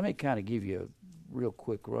 Let me kind of give you a real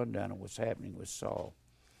quick rundown of what's happening with Saul.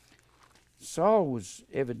 Saul was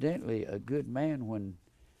evidently a good man when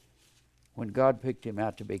God picked him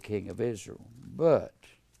out to be king of Israel. But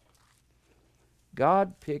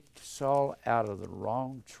God picked Saul out of the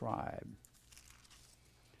wrong tribe.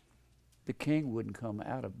 The king wouldn't come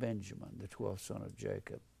out of Benjamin, the 12th son of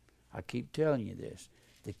Jacob. I keep telling you this.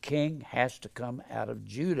 The king has to come out of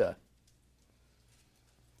Judah.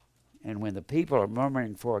 And when the people are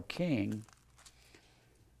murmuring for a king,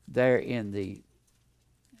 there in the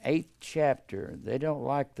 8th chapter, they don't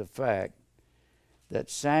like the fact that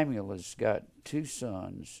Samuel has got two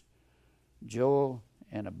sons, Joel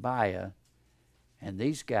and Abiah, and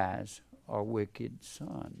these guys are wicked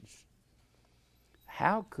sons.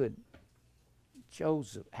 How could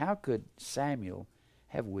Samuel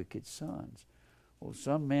have wicked sons? Well,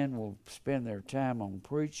 some men will spend their time on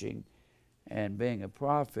preaching and being a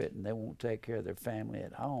prophet, and they won't take care of their family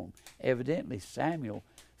at home. Evidently, Samuel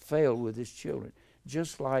failed with his children,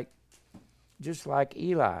 just like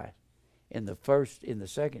Eli. In the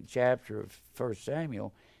 2nd chapter of 1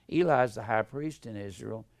 Samuel, Eli's the high priest in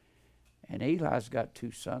Israel, and Eli's got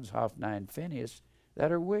two sons, Hophni and Phinehas,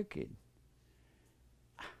 that are wicked.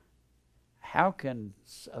 How can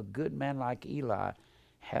a good man like Eli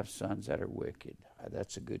have sons that are wicked?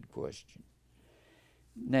 That's a good question.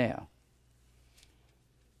 Now,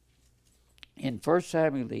 in 1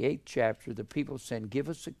 Samuel, the 8th chapter, the people said, give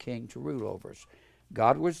us a king to rule over us.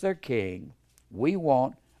 God was their king. We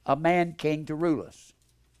want a man king to rule us.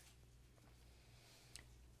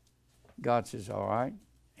 God says, all right.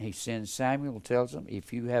 He sends Samuel, tells him,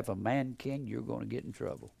 if you have a man king, you're going to get in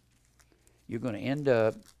trouble. You're going to end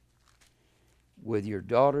up with your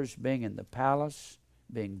daughters being in the palace,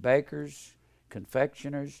 being bakers,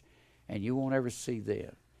 confectioners, and you won't ever see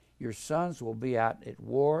them. Your sons will be out at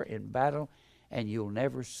war, in battle, and you'll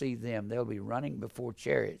never see them. They'll be running before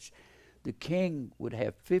chariots. The king would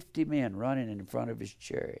have 50 men running in front of his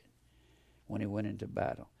chariot when he went into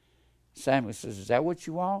battle. Samuel says, is that what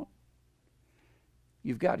you want?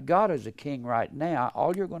 You've got God as a king right now.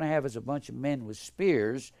 All you're going to have is a bunch of men with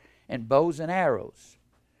spears and bows and arrows.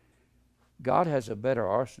 God has a better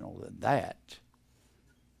arsenal than that.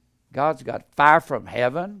 God's got fire from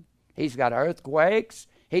heaven. He's got earthquakes.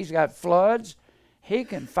 He's got floods. He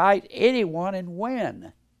can fight anyone and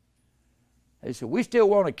win. They said, we still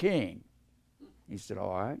want a king. He said,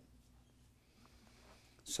 all right.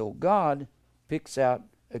 So God picks out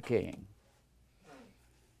a king.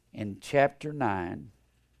 In chapter 9,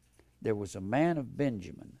 there was a man of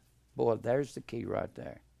Benjamin. Boy, there's the key right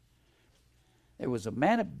there. There was a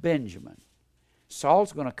man of Benjamin.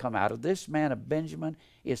 Saul's going to come out of this man of Benjamin.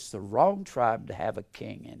 It's the wrong tribe to have a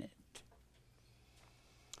king in it.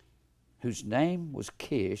 Whose name was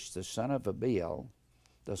Kish, the son of Abiel,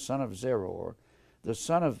 the son of Zeror, the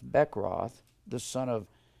son of Bechorath, the son of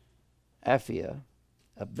Aphiah,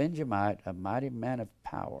 a Benjamite, a mighty man of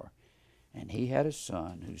power. And he had a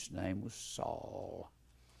son whose name was Saul.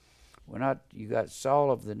 You got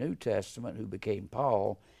Saul of the New Testament who became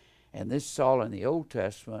Paul, and this Saul in the Old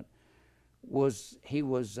Testament he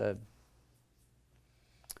was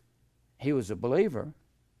He was a believer.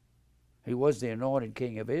 He was the anointed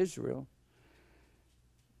king of Israel.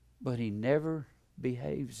 But he never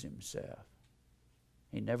behaves himself.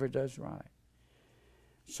 He never does right.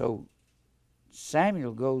 So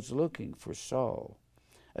Samuel goes looking for Saul,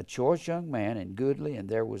 a choice young man and goodly, and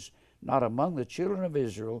there was not among the children of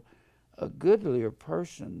Israel a goodlier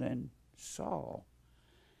person than Saul.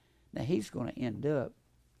 Now he's going to end up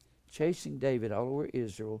chasing David all over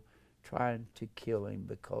Israel, trying to kill him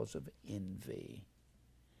because of envy.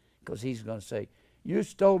 Because he's going to say, you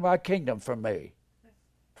stole my kingdom from me.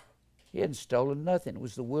 He hadn't stolen nothing. It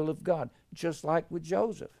was the will of God, just like with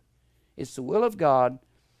Joseph. It's the will of God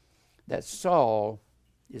that Saul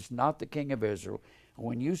is not the king of Israel.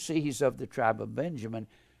 When you see he's of the tribe of Benjamin,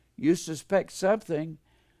 you suspect something.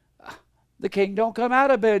 The king don't come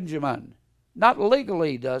out of Benjamin. Not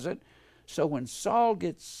legally he doesn't. So when Saul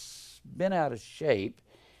gets bent out of shape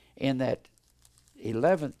in that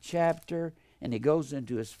 11th chapter, and he goes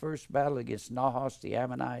into his first battle against Nahas the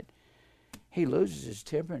Ammonite, he loses his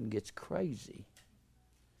temper and gets crazy.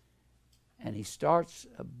 And he starts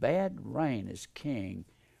a bad reign as king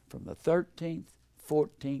from the 13th,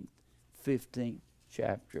 14th, 15th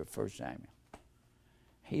chapter of 1 Samuel.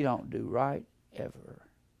 He don't do right ever.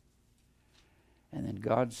 And then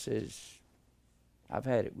God says, I've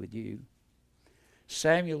had it with you.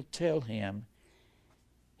 Samuel, tell him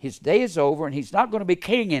his day is over and he's not going to be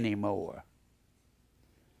king anymore.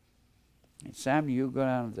 And Samuel, you go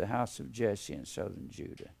down to the house of Jesse in southern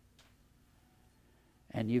Judah.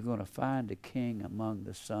 And you're going to find a king among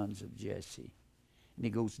the sons of Jesse. And he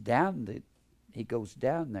goes down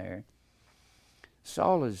there.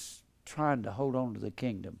 Saul is trying to hold on to the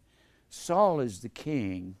kingdom. Saul is the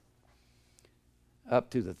king up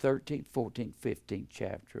to the 13th, 14th, 15th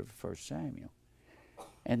chapter of 1 Samuel.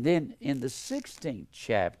 And then in the 16th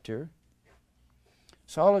chapter,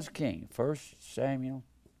 Saul is king. 1 Samuel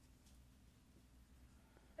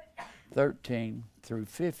 13 through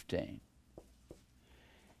 15.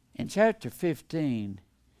 In chapter 15,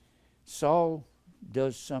 Saul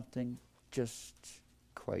does something just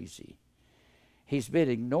crazy. He's been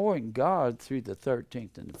ignoring God through the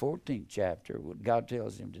 13th and the 14th chapter, what God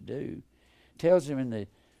tells him to do. Tells him in the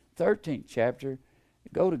 13th chapter,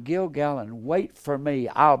 go to Gilgal and wait for me.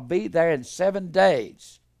 I'll be there in 7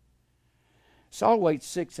 days. Saul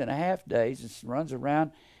waits 6.5 days and runs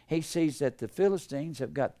around. He sees that the Philistines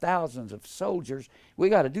have got thousands of soldiers. We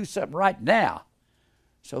got to do something right now.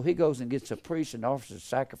 So he goes and gets a priest and offers a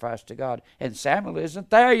sacrifice to God. And Samuel isn't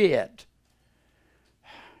there yet.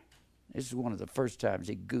 This is one of the first times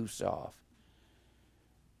he goofs off.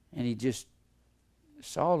 And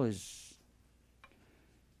Saul is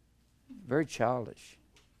very childish.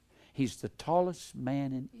 He's the tallest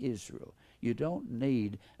man in Israel. You don't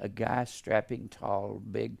need a guy strapping tall,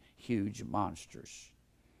 big, huge monsters.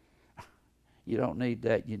 You don't need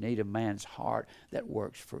that. You need a man's heart that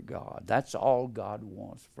works for God. That's all God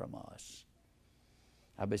wants from us.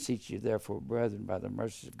 I beseech you, therefore, brethren, by the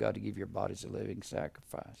mercies of God, to give your bodies a living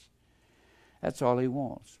sacrifice. That's all he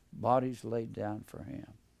wants. Bodies laid down for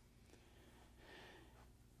him.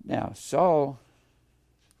 Now, Saul,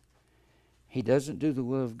 he doesn't do the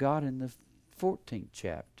will of God in the 14th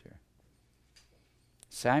chapter.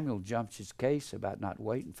 Samuel jumps his case about not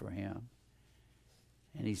waiting for him.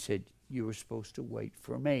 And he said, you were supposed to wait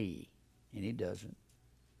for me. And he doesn't.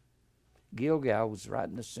 Gilgal was right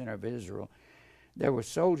in the center of Israel. There were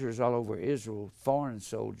soldiers all over Israel, foreign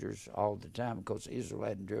soldiers all the time, because Israel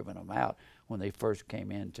hadn't driven them out when they first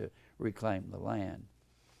came in to reclaim the land.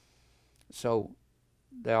 So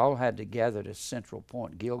they all had to gather at a central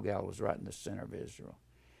point. Gilgal was right in the center of Israel.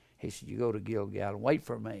 He said, you go to Gilgal and wait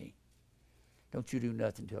for me. Don't you do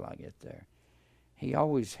nothing till I get there.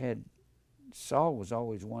 Saul was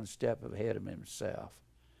always one step ahead of himself.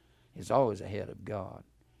 He's always ahead of God.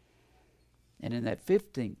 And in that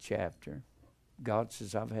 15th chapter, God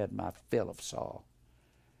says, I've had my fill of Saul.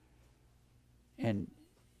 And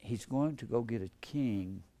he's going to go get a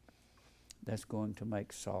king that's going to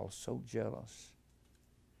make Saul so jealous,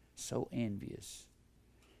 so envious.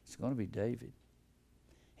 It's going to be David.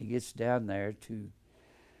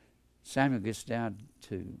 Samuel gets down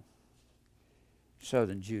to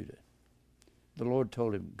southern Judah. The Lord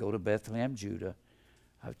told him, go to Bethlehem, Judah.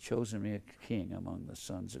 I've chosen me a king among the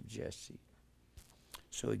sons of Jesse.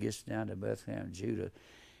 So he gets down to Bethlehem, Judah.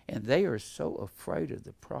 And they are so afraid of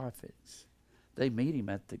the prophets. They meet him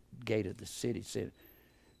at the gate of the city. Said,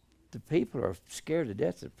 the people are scared to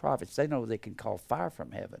death of the prophets. They know they can call fire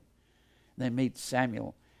from heaven. And they meet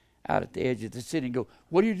Samuel out at the edge of the city and go,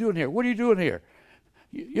 what are you doing here? What are you doing here?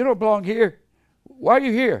 You don't belong here. Why are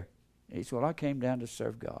you here? And he said, well, I came down to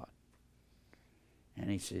serve God. And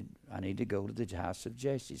he said, I need to go to the house of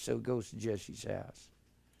Jesse. So he goes to Jesse's house.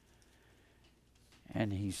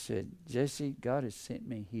 And he said, Jesse, God has sent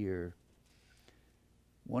me here.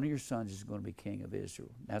 One of your sons is going to be king of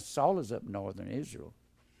Israel. Now, Saul is up northern Israel.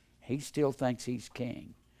 He still thinks he's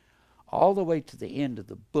king. All the way to the end of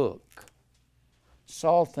the book,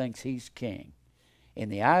 Saul thinks he's king. In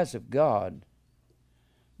the eyes of God,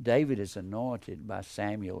 David is anointed by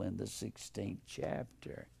Samuel in the 16th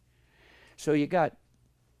chapter. So you got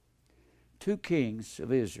two kings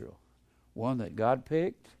of Israel. One that God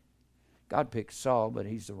picked. God picked Saul, but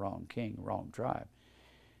he's the wrong king, wrong tribe.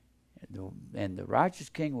 And the righteous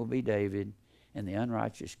king will be David, and the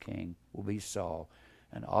unrighteous king will be Saul.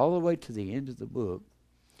 And all the way to the end of the book,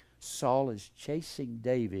 Saul is chasing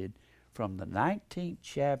David from the 19th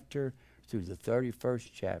chapter through the 31st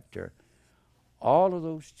chapter. All of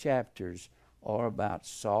those chapters are about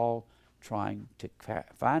Saul trying to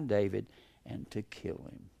find David and to kill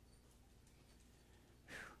him.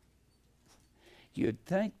 You'd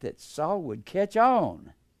think that Saul would catch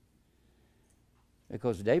on,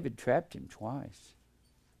 because David trapped him twice.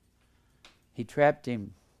 He trapped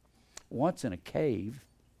him once in a cave,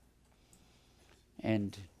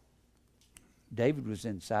 and David was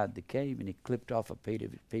inside the cave, and he clipped off a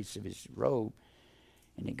piece of his robe,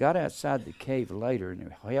 and he got outside the cave later, and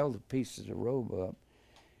he held the piece of the robe up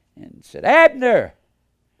and said, Abner,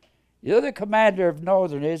 you're the commander of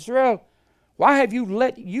northern Israel. Why have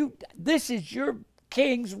you this is your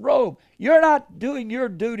king's robe. You're not doing your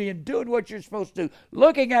duty and doing what you're supposed to do,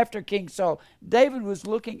 looking after King Saul. David was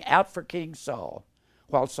looking out for King Saul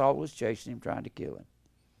while Saul was chasing him, trying to kill him.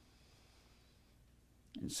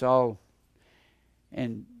 And Saul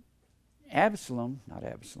and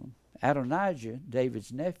Adonijah,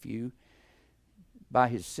 David's nephew, by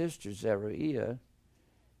his sister Zeruiah,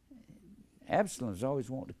 Absalom's always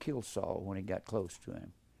wanted to kill Saul when he got close to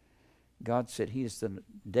him. David said, he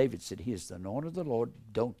is the anointed of the Lord.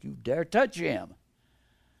 Don't you dare touch him.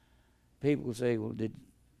 People say, well, did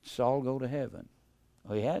Saul go to heaven?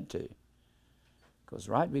 Well, he had to. Because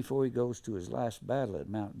right before he goes to his last battle at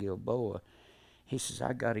Mount Gilboa, he says,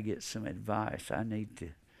 I got to get some advice. I need to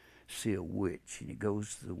see a witch. And he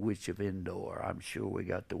goes to the witch of Endor. I'm sure we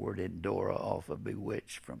got the word Endora off of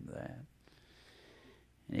bewitched from that.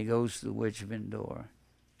 And he goes to the witch of Endor.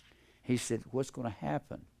 He said, what's going to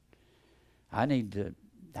happen? I need you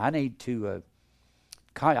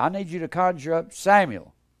to conjure up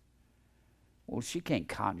Samuel. Well, she can't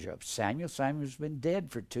conjure up Samuel. Samuel's been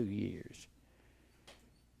dead for 2 years.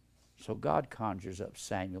 So God conjures up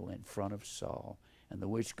Samuel in front of Saul. And the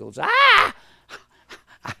witch goes, I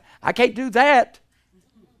can't do that.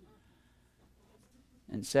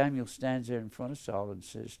 And Samuel stands there in front of Saul and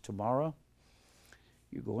says, tomorrow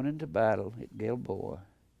you're going into battle at Gilboa.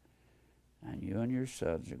 And you and your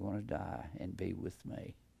sons are going to die and be with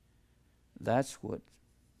me. That's what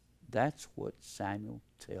Samuel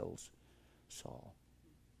tells Saul.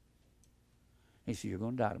 He said, you're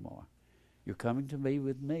going to die tomorrow. You're coming to be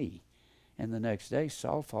with me. And the next day,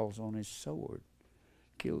 Saul falls on his sword,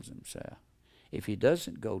 kills himself. If he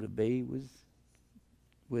doesn't go to be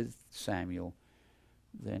with Samuel,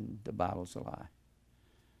 then the Bible's a lie.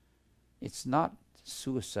 It's not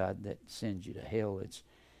suicide that sends you to hell.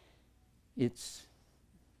 It's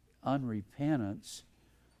unrepentance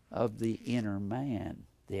of the inner man.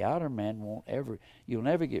 The outer man you'll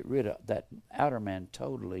never get rid of that outer man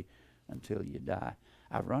totally until you die.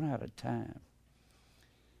 I've run out of time.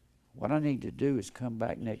 What I need to do is come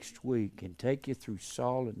back next week and take you through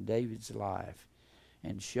Saul and David's life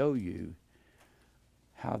and show you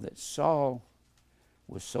how that Saul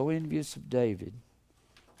was so envious of David,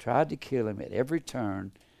 tried to kill him at every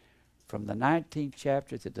turn, from the 19th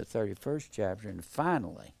chapter to the 31st chapter, and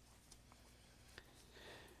finally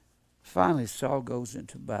Saul goes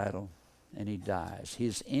into battle and he dies.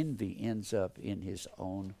 His envy ends up in his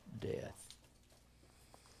own death.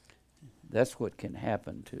 That's what can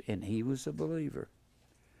happen and he was a believer.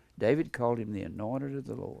 David called him the anointed of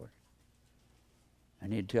the Lord.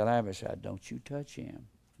 And he'd tell Abishai, don't you touch him.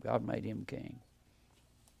 God made him king.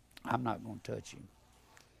 I'm not going to touch him.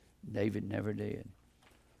 David never did.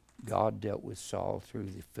 God dealt with Saul through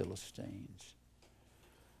the Philistines.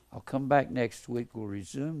 I'll come back next week. We'll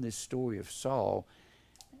resume this story of Saul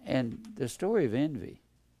and the story of envy.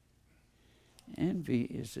 Envy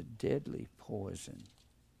is a deadly poison.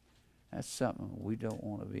 That's something we don't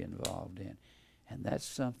want to be involved in. And that's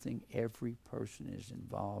something every person is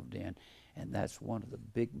involved in. And that's one of the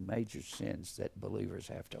big major sins that believers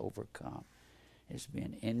have to overcome, is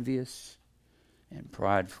being envious and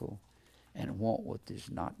prideful and want what is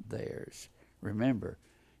not theirs. Remember,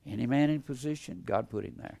 Any man in position, God put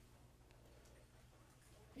him there.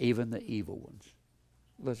 Even the evil ones.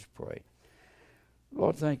 Let's pray.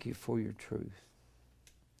 Lord, thank you for your truth.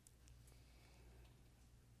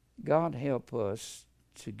 God, help us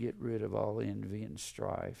to get rid of all envy and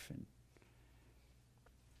strife. And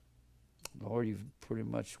Lord, you've pretty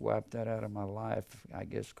much wiped that out of my life, I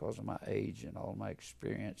guess because of my age and all my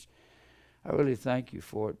experience. I really thank you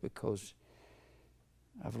for it, because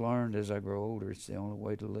I've learned as I grow older it's the only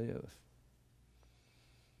way to live.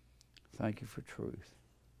 Thank you for truth.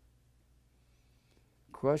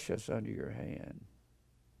 Crush us under your hand.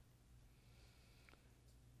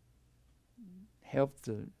 Help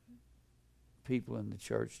the people in the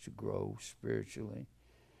church to grow spiritually.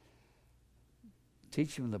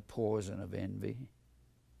 Teach them the poison of envy,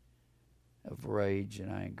 of rage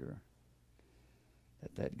and anger,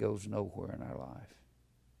 that goes nowhere in our life.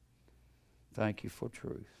 Thank you for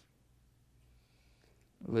truth.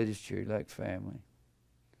 Lead us to your elect family.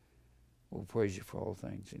 We'll praise you for all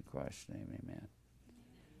things in Christ's name. Amen.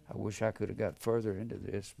 I wish I could have got further into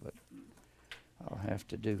this, but I'll have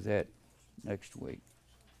to do that next week.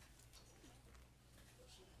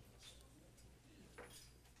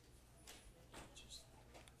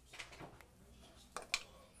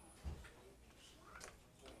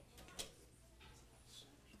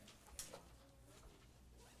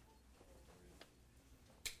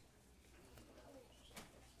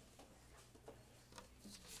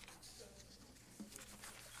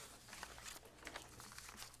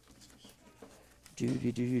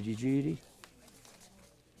 Judy.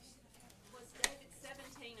 Was David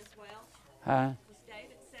 17 as well? Huh? Was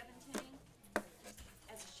David 17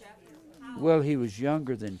 as a shepherd? Well, he was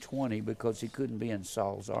younger than 20 because he couldn't be in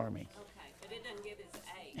Saul's army. Okay, but it doesn't give his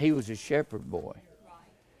age. He was a shepherd boy.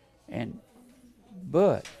 Right.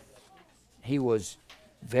 But he was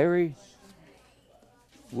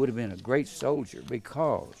would have been a great soldier,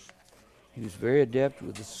 because he was very adept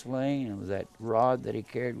with the sling and with that rod that he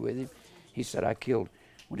carried with him. He said,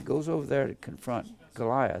 when he goes over there to confront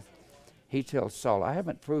Goliath, he tells Saul, I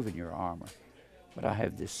haven't proven your armor, but I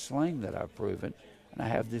have this sling that I've proven, and I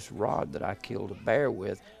have this rod that I killed a bear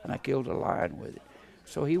with, and I killed a lion with it.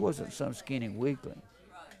 So he wasn't some skinny weakling.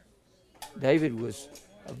 David was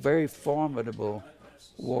a very formidable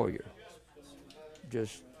warrior.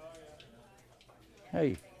 Just,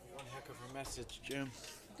 hey. One heck of a message, Jim.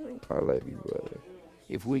 I love you, brother.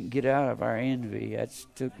 If we can get out of our envy, that's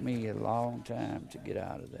took me a long time to get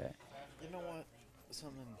out of that. You know what?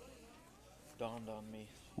 Something dawned on me.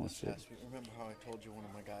 What's this that? past week. Remember how I told you one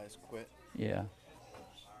of my guys quit? Yeah.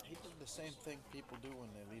 He did the same thing people do when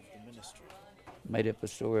they leave the ministry. Made up a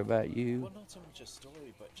story about you. Well, not so much a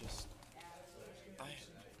story, but just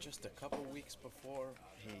a couple weeks before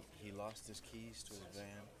he lost his keys to his van,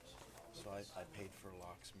 so I paid for a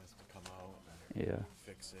locksmith to come out and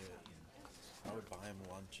fix it. And I would buy him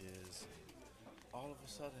lunches. All of a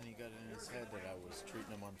sudden, he got it in his head that I was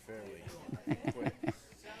treating him unfairly. He quit.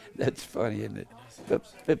 That's funny, isn't it?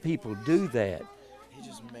 But people do that. He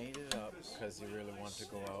just made it up because he really wanted to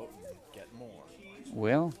go out and get more.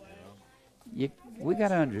 Well, we got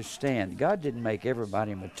to understand, God didn't make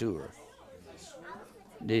everybody mature,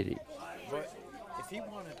 did he? But if he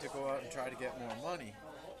wanted to go out and try to get more money,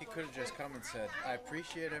 he could have just come and said, I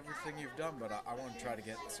appreciate everything you've done, but I want to try to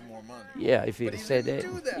get some more money. Yeah, if he'd have said that.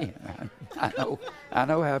 Do that. Yeah, I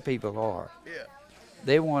know how people are. Yeah.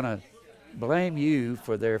 They want to blame you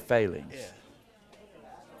for their failings. Yeah.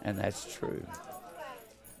 And that's true.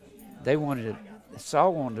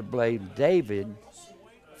 Saul wanted to blame David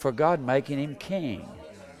for God making him king.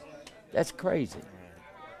 That's crazy.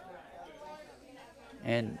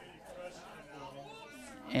 And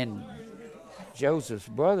Joseph's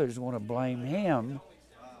brothers want to blame him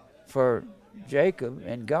for Jacob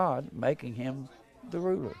and God making him the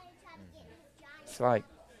ruler. It's like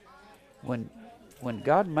when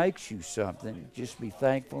God makes you something, just be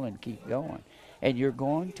thankful and keep going. And you're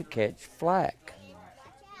going to catch flack.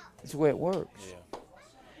 That's the way it works. Yeah.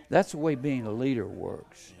 That's the way being a leader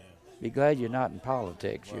works. Yeah. Be glad you're not in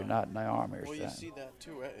politics. Right. You're not in the army or Well, something. you see that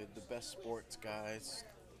too. The best sports guys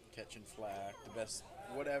catching flack, the best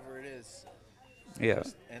whatever it is. Yeah.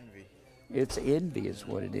 Just envy. It's envy is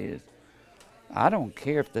what it is. I don't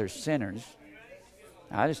care if they're sinners.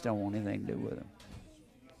 I just don't want anything to do with them.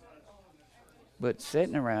 But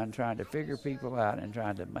sitting around trying to figure people out and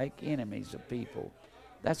trying to make enemies of people,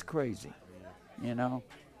 that's crazy. You know?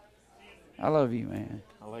 I love you, man.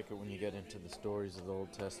 I like it when you get into the stories of the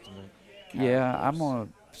Old Testament. Yeah, I'm going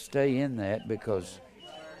to stay in that because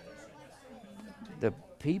the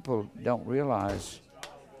people don't realize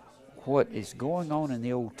what is going on in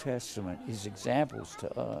the Old Testament is examples to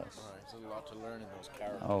us. Right, there's a lot to learn in those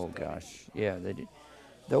characters. Oh gosh, yeah, they did.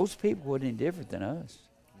 Those people weren't any different than us.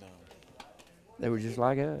 No. They were just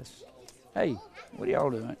like us. Hey, what are y'all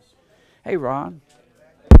doing? Hey, Ron.